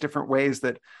theorems, and there's different ways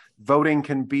that voting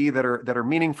can be that are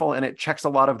meaningful, and it checks a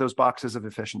lot of those boxes of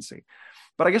efficiency.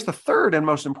 But I guess the third and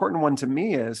most important one to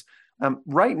me is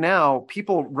right now,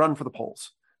 people run for the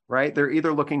polls, right? They're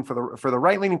either looking for the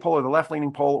right-leaning poll or the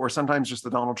left-leaning poll, or sometimes just the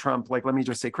Donald Trump, like, let me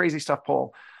just say crazy stuff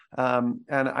poll. And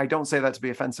I don't say that to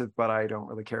be offensive, but I don't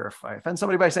really care if I offend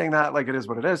somebody by saying that. Like, it is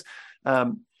what it is.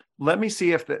 Let me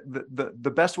see if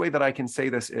the best way that I can say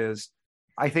this is,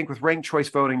 I think with ranked choice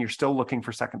voting, you're still looking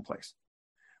for second place.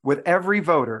 With every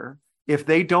voter, if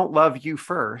they don't love you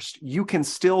first, you can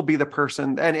still be the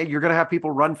person, and you're going to have people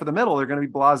run for the middle. They're going to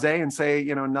be blasé and say,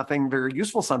 nothing very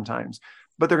useful sometimes,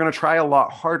 but they're going to try a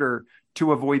lot harder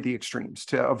to avoid the extremes,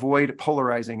 to avoid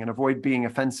polarizing and avoid being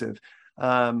offensive.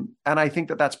 And I think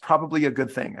that that's probably a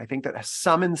good thing. I think that has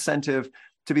some incentive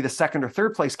to be the second or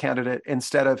third place candidate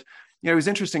instead of, it was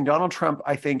interesting. Donald Trump,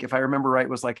 I think, if I remember right,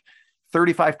 was like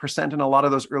 35% in a lot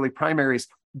of those early primaries,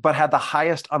 but had the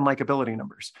highest unlikability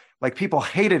numbers. Like, people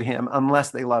hated him unless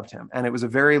they loved him. And it was a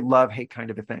very love-hate kind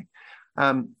of a thing.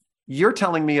 You're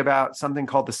telling me about something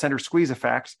called the center squeeze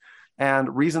effect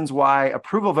and reasons why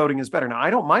approval voting is better. Now,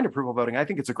 I don't mind approval voting. I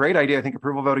think it's a great idea. I think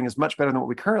approval voting is much better than what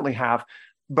we currently have.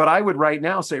 But I would right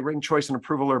now say ranked choice and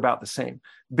approval are about the same.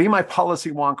 Be my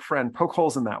policy wonk friend. Poke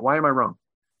holes in that. Why am I wrong?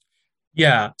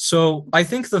 Yeah, so I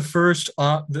think the first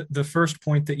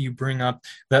point that you bring up,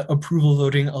 that approval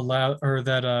voting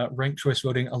ranked choice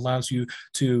voting allows you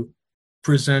to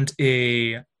present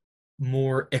a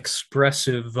more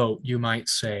expressive vote, you might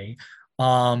say,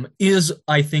 is,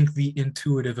 I think, the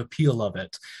intuitive appeal of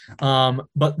it.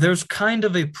 But there's kind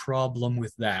of a problem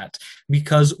with that,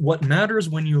 because what matters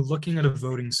when you're looking at a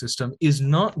voting system is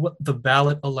not what the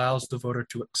ballot allows the voter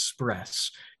to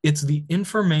express. It's the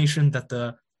information that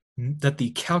the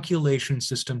calculation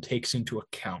system takes into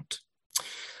account.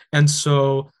 And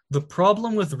so the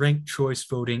problem with ranked choice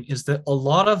voting is that a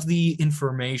lot of the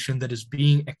information that is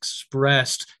being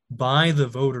expressed by the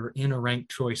voter in a ranked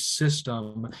choice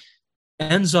system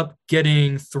ends up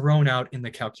getting thrown out in the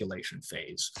calculation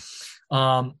phase.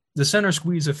 The center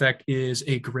squeeze effect is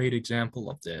a great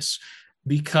example of this,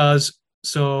 because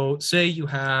say you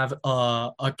have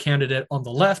a candidate on the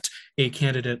left, a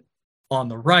candidate on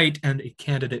the right, and a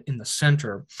candidate in the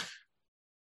center.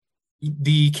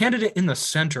 The candidate in the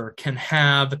center can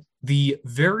have the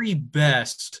very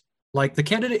best, like the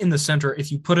candidate in the center, if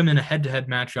you put him in a head-to-head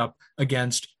matchup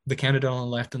against the candidate on the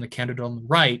left and the candidate on the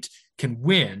right, can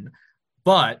win.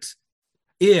 But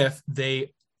if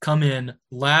they come in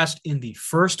last in the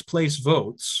first place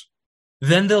votes,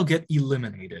 then they'll get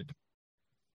eliminated.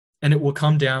 And it will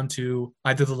come down to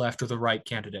either the left or the right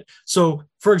candidate. So,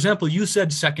 for example, you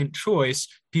said second choice,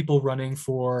 people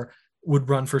would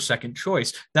run for second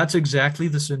choice. That's exactly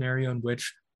the scenario in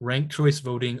which ranked choice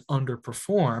voting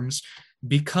underperforms,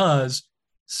 because,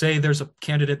 say, there's a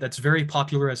candidate that's very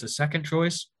popular as a second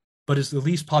choice, but is the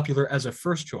least popular as a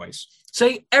first choice.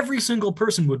 Say every single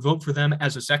person would vote for them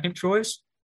as a second choice,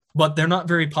 but they're not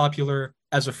very popular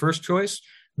as a first choice.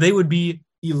 They would be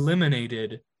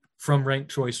eliminated from ranked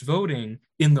choice voting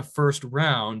in the first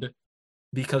round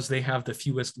because they have the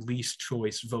fewest least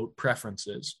choice vote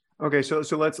preferences. Okay, so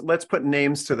let's put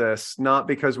names to this, not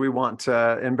because we want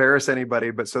to embarrass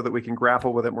anybody, but so that we can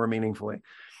grapple with it more meaningfully.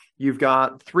 You've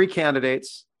got three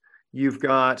candidates. You've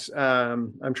got,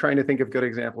 I'm trying to think of good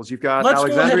examples. You've got Let's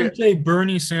go ahead and say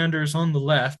Bernie Sanders on the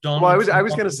left. Well, I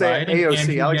was going to say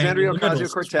AOC, Alexandria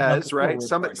Ocasio-Cortez, right?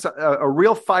 A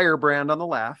real firebrand on the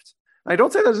left. I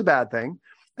don't say that's a bad thing.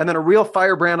 and then a real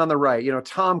firebrand on the right,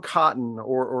 Tom Cotton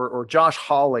or Josh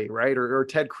Hawley, right? Or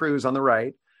Ted Cruz on the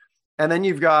right. And then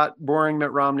you've got boring Mitt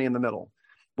Romney in the middle.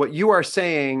 What you are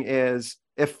saying is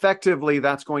effectively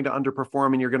that's going to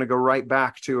underperform and you're going to go right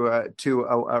back to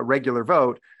a regular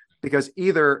vote, because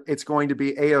either it's going to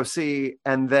be AOC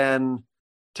and then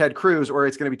Ted Cruz, or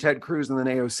it's going to be Ted Cruz and then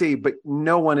AOC, but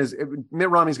Mitt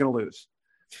Romney's going to lose.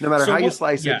 No matter how you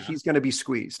slice it, he's going to be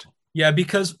squeezed. Yeah,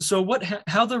 because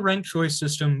how the ranked choice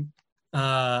system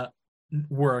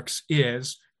works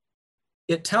is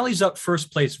it tallies up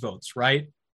first place votes, right?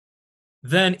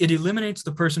 Then it eliminates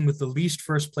the person with the least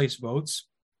first place votes,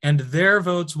 and their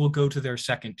votes will go to their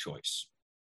second choice.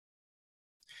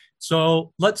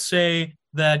 So let's say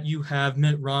that you have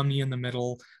Mitt Romney in the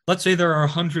middle. Let's say there are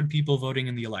 100 people voting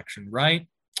in the election, right?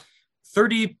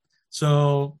 30.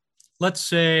 So let's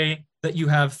say that you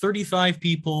have 35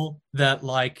 people that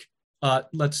like,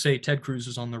 let's say Ted Cruz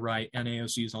is on the right and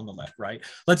AOC is on the left, right?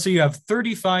 Let's say you have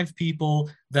 35 people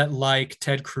that like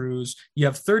Ted Cruz. You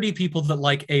have 30 people that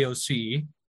like AOC.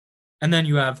 And then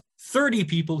you have 30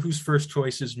 people whose first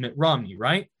choice is Mitt Romney,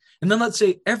 right? And then let's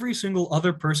say every single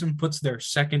other person puts their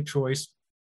second choice.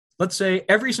 Let's say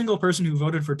every single person who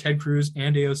voted for Ted Cruz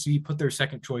and AOC put their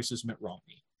second choice as Mitt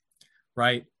Romney,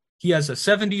 right? He has a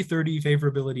 70-30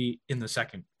 favorability in the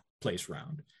second place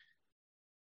round.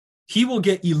 He will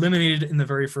get eliminated in the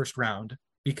very first round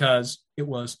because it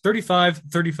was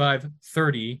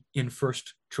 35-35-30 in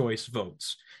first choice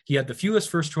votes. He had the fewest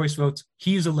first choice votes.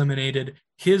 He's eliminated.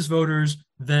 His voters,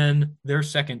 then their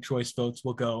second choice votes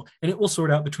will go, and it will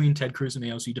sort out between Ted Cruz and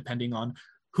AOC depending on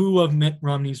who of Mitt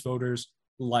Romney's voters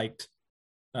liked,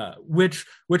 which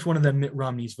one of them Mitt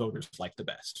Romney's voters liked the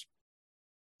best.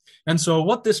 And so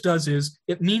what this does is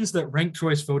it means that ranked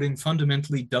choice voting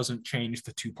fundamentally doesn't change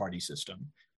the two-party system.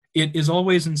 It is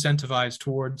always incentivized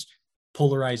towards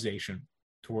polarization,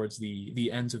 towards the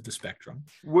ends of the spectrum.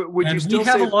 Would and you still we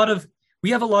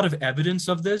have a lot of evidence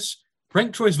of this.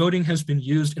 Ranked choice voting has been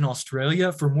used in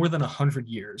Australia for more than 100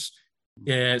 years.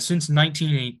 Since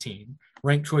 1918,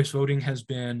 ranked choice voting has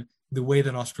been the way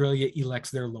that Australia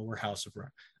elects their lower house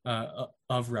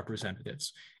of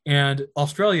representatives. And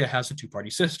Australia has a two-party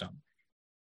system.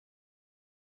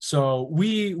 So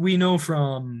we know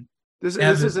from this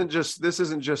isn't just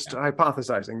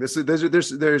hypothesizing.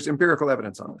 There's empirical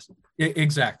evidence on this.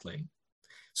 Exactly.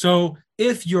 So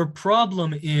if your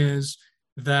problem is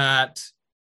that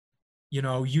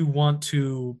you want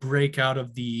to break out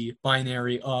of the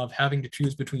binary of having to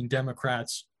choose between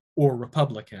Democrats or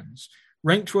Republicans,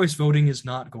 ranked choice voting is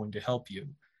not going to help you.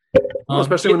 Well,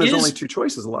 especially when there's only two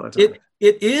choices a lot of times.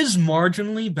 It is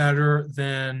marginally better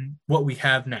than what we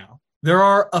have now. There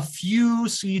are a few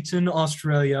seats in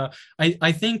Australia.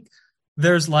 I think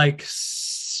there's like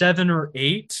 7 or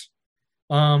 8,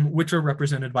 which are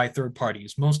represented by third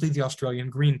parties, mostly the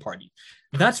Australian Green Party.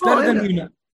 That's better than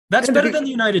the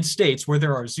United States, where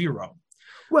there are 0.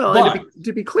 Well, but,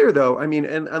 to be clear, though, I mean,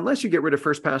 and unless you get rid of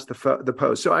first past the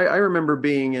post. So I remember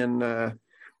being in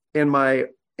my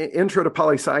intro to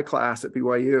poli-sci class at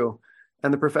BYU,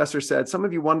 and the professor said, some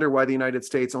of you wonder why the United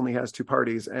States only has 2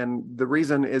 parties. And the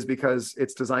reason is because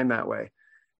it's designed that way.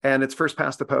 And it's first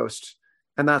past the post.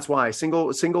 And that's why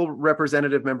single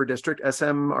representative member district,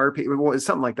 SMRP,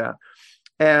 something like that.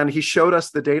 And he showed us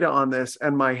the data on this,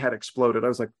 and my head exploded. I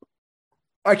was like,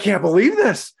 I can't believe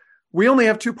this. We only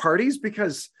have 2 parties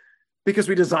because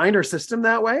we designed our system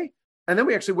that way. And then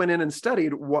we actually went in and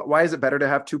studied why is it better to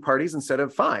have 2 parties instead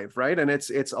of 5, right? And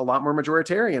it's a lot more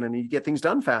majoritarian, and you get things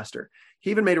done faster. He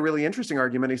even made a really interesting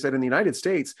argument. He said in the United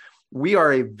States, we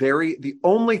are the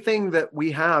only thing that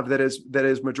we have that is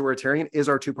majoritarian is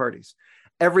our 2 parties.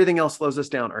 Everything else slows us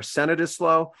down. Our Senate is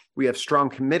slow. We have strong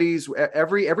committees.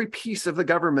 Every piece of the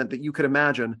government that you could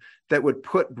imagine that would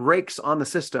put brakes on the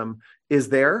system is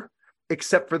there,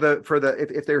 except for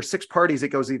if there are 6 parties, it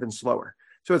goes even slower.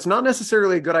 So it's not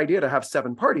necessarily a good idea to have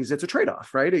 7 parties. It's a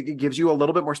trade-off, right? It gives you a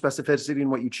little bit more specificity in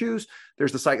what you choose.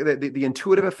 There's the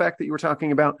intuitive effect that you were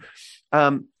talking about.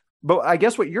 But I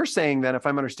guess what you're saying then, if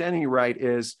I'm understanding you right,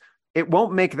 is it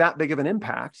won't make that big of an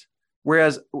impact.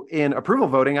 Whereas in approval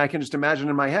voting, I can just imagine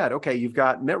in my head, okay, you've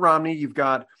got Mitt Romney, you've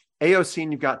got AOC,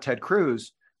 and you've got Ted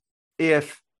Cruz.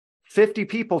 If 50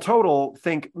 people total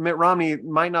think Mitt Romney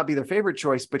might not be their favorite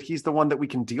choice, but he's the one that we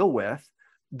can deal with,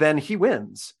 then he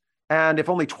wins. And if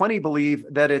only 20 believe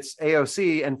that it's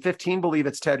AOC and 15 believe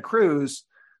it's Ted Cruz,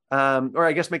 or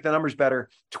I guess make the numbers better,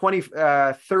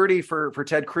 30 for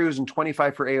Ted Cruz and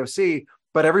 25 for AOC,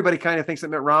 but everybody kind of thinks that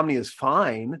Mitt Romney is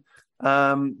fine,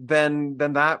 then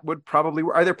that would probably,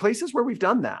 are there places where we've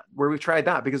done that, where we've tried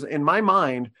that? Because in my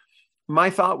mind, my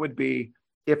thought would be,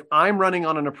 If I'm running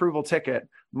on an approval ticket,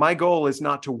 my goal is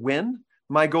not to win.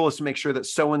 My goal is to make sure that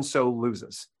so-and-so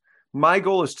loses. My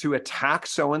goal is to attack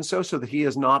so-and-so so that he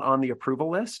is not on the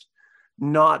approval list,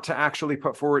 not to actually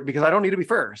put forward, because I don't need to be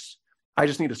first. I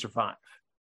just need to survive.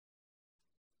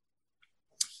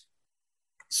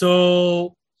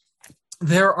 So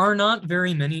there are not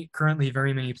currently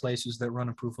very many places that run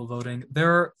approval voting.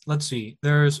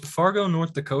 There's Fargo,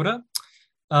 North Dakota,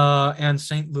 and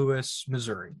St. Louis,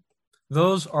 Missouri.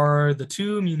 Those are the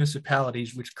two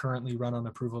municipalities which currently run on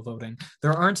approval voting.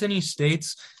 There aren't any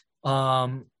states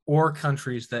or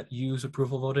countries that use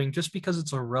approval voting just because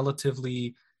it's a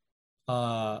relatively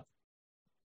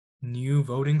new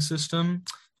voting system.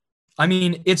 I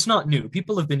mean, it's not new.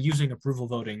 People have been using approval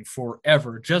voting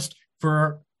forever, just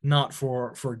not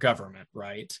for government,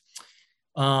 right?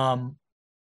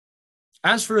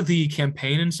 As for the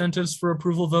campaign incentives for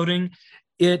approval voting,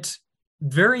 it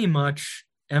very much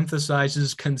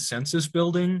emphasizes consensus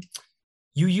building.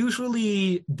 You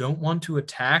usually don't want to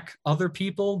attack other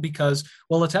people because,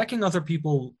 while attacking other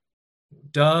people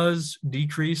does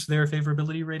decrease their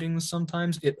favorability ratings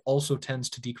sometimes, it also tends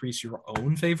to decrease your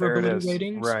own favorability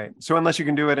ratings. Right. So unless you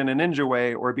can do it in a ninja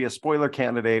way or be a spoiler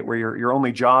candidate where your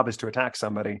only job is to attack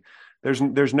somebody,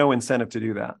 there's no incentive to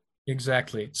do that.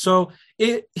 Exactly. So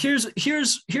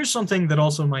here's something that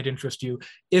also might interest you.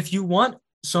 If you want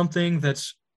something that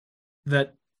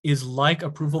is like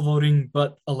approval voting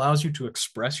but allows you to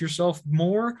express yourself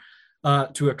more,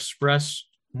 to express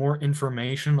more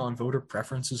information on voter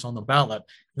preferences on the ballot,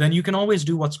 then you can always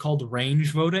do what's called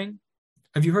range voting.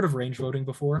 Have you heard of range voting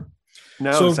before?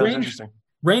 No, so sounds interesting.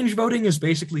 Range voting is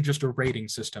basically just a rating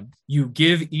system. You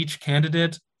give each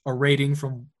candidate a rating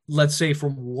from, let's say,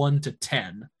 from 1 to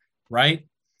 10, right?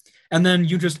 And then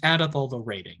you just add up all the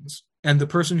ratings, and the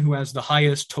person who has the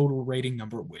highest total rating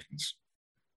number wins.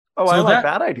 Oh, so I like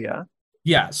that idea.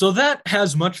 Yeah, so that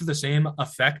has much of the same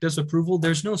effect as approval.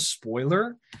 There's no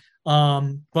spoiler,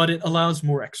 but it allows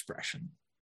more expression.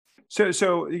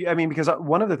 So I mean, because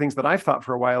one of the things that I've thought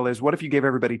for a while is, what if you gave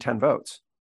everybody 10 votes?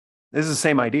 This is the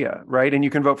same idea, right? And you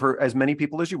can vote for as many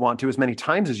people as you want to, as many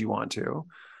times as you want to.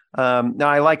 Now,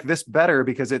 I like this better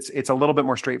because it's a little bit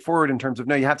more straightforward in terms of,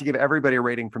 no, you have to give everybody a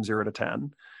rating from 0 to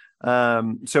 10.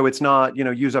 So it's not,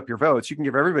 use up your votes. You can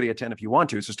give everybody a 10 if you want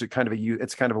to. It's just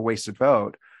it's kind of a wasted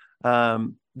vote.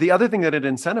 The other thing that it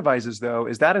incentivizes, though,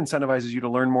 is that incentivizes you to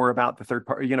learn more about the third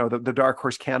party, the dark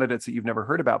horse candidates that you've never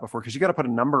heard about before, because you got to put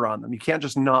a number on them. You can't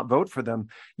just not vote for them.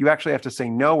 You actually have to say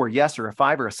no or yes or a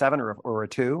 5 or a 7 or a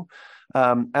 2.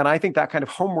 And I think that kind of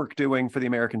homework doing for the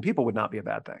American people would not be a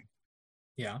bad thing.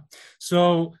 Yeah.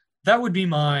 So that would be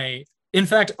in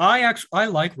fact, I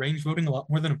like range voting a lot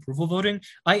more than approval voting.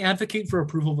 I advocate for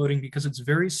approval voting because it's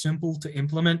very simple to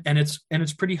implement, and it's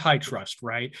pretty high trust,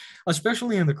 right?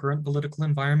 Especially in the current political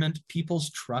environment,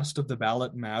 people's trust of the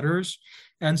ballot matters.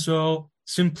 And so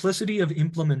simplicity of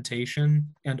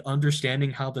implementation and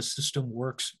understanding how the system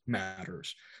works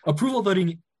matters. Approval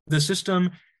voting, the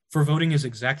system for voting is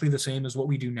exactly the same as what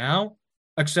we do now,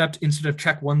 except instead of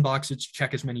check one box, it's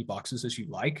check as many boxes as you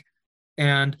like.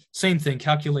 And same thing,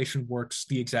 calculation works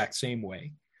the exact same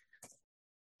way.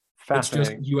 Fascinating. It's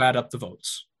just you add up the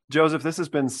votes. Joseph, this has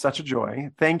been such a joy.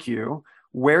 Thank you.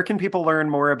 Where can people learn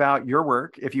more about your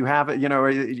work? If you have, are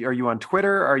you on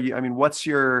Twitter?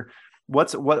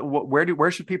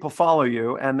 Where should people follow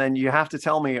you? And then you have to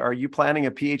tell me, are you planning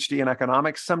a PhD in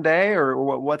economics someday,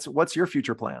 or what's your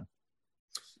future plan?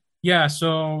 Yeah,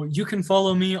 so you can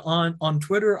follow me on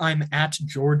Twitter. I'm at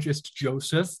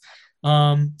GeorgisJoseph.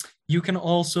 You can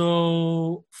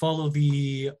also follow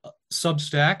the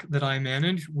Substack that I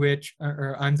manage, which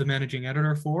I'm the managing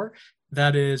editor for.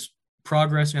 That is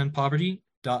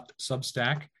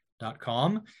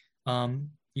progressandpoverty.substack.com.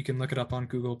 You can look it up on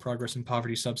Google, Progress and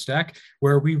Poverty Substack,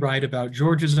 where we write about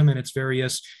Georgism and its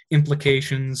various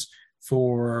implications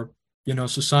for,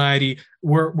 society.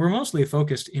 We're mostly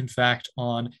focused, in fact,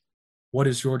 on what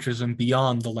is Georgism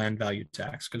beyond the land value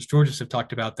tax, because Georgists have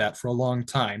talked about that for a long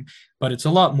time, but it's a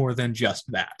lot more than just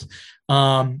that.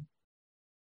 Or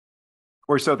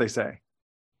so they say.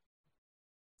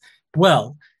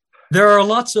 Well, there are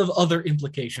lots of other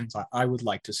implications, I would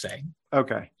like to say.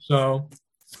 Okay. So,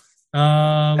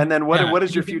 and then what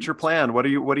is your future plan? What are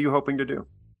you hoping to do?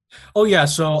 Oh yeah,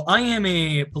 so I am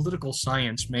a political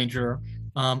science major.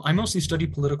 I mostly study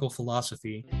political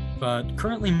philosophy, but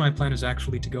currently my plan is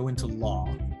actually to go into law.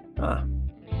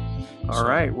 All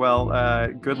right. Well,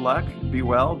 good luck. Be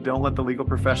well. Don't let the legal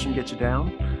profession get you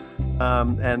down.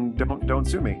 And don't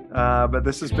sue me. But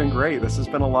this has been great. This has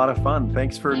been a lot of fun.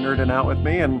 Thanks for nerding out with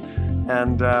me,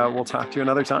 and we'll talk to you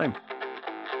another time.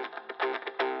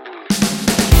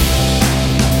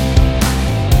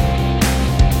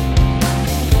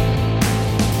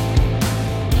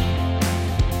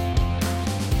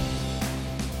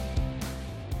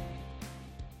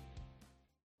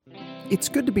 It's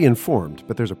good to be informed,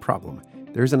 but there's a problem.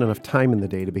 There isn't enough time in the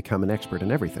day to become an expert in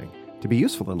everything. To be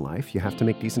useful in life, you have to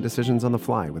make decent decisions on the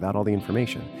fly without all the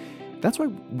information. That's why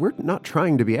we're not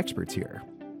trying to be experts here.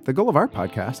 The goal of our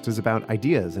podcast is about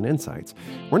ideas and insights.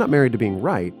 We're not married to being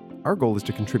right. Our goal is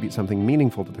to contribute something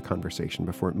meaningful to the conversation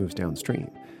before it moves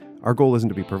downstream. Our goal isn't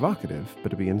to be provocative, but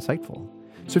to be insightful.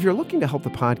 So if you're looking to help the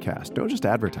podcast, don't just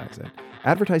advertise it.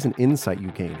 Advertise an insight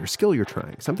you gained or skill you're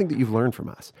trying, something that you've learned from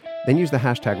us. Then use the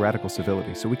hashtag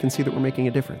 #RadicalCivility so we can see that we're making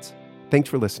a difference. Thanks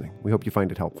for listening. We hope you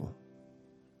find it helpful.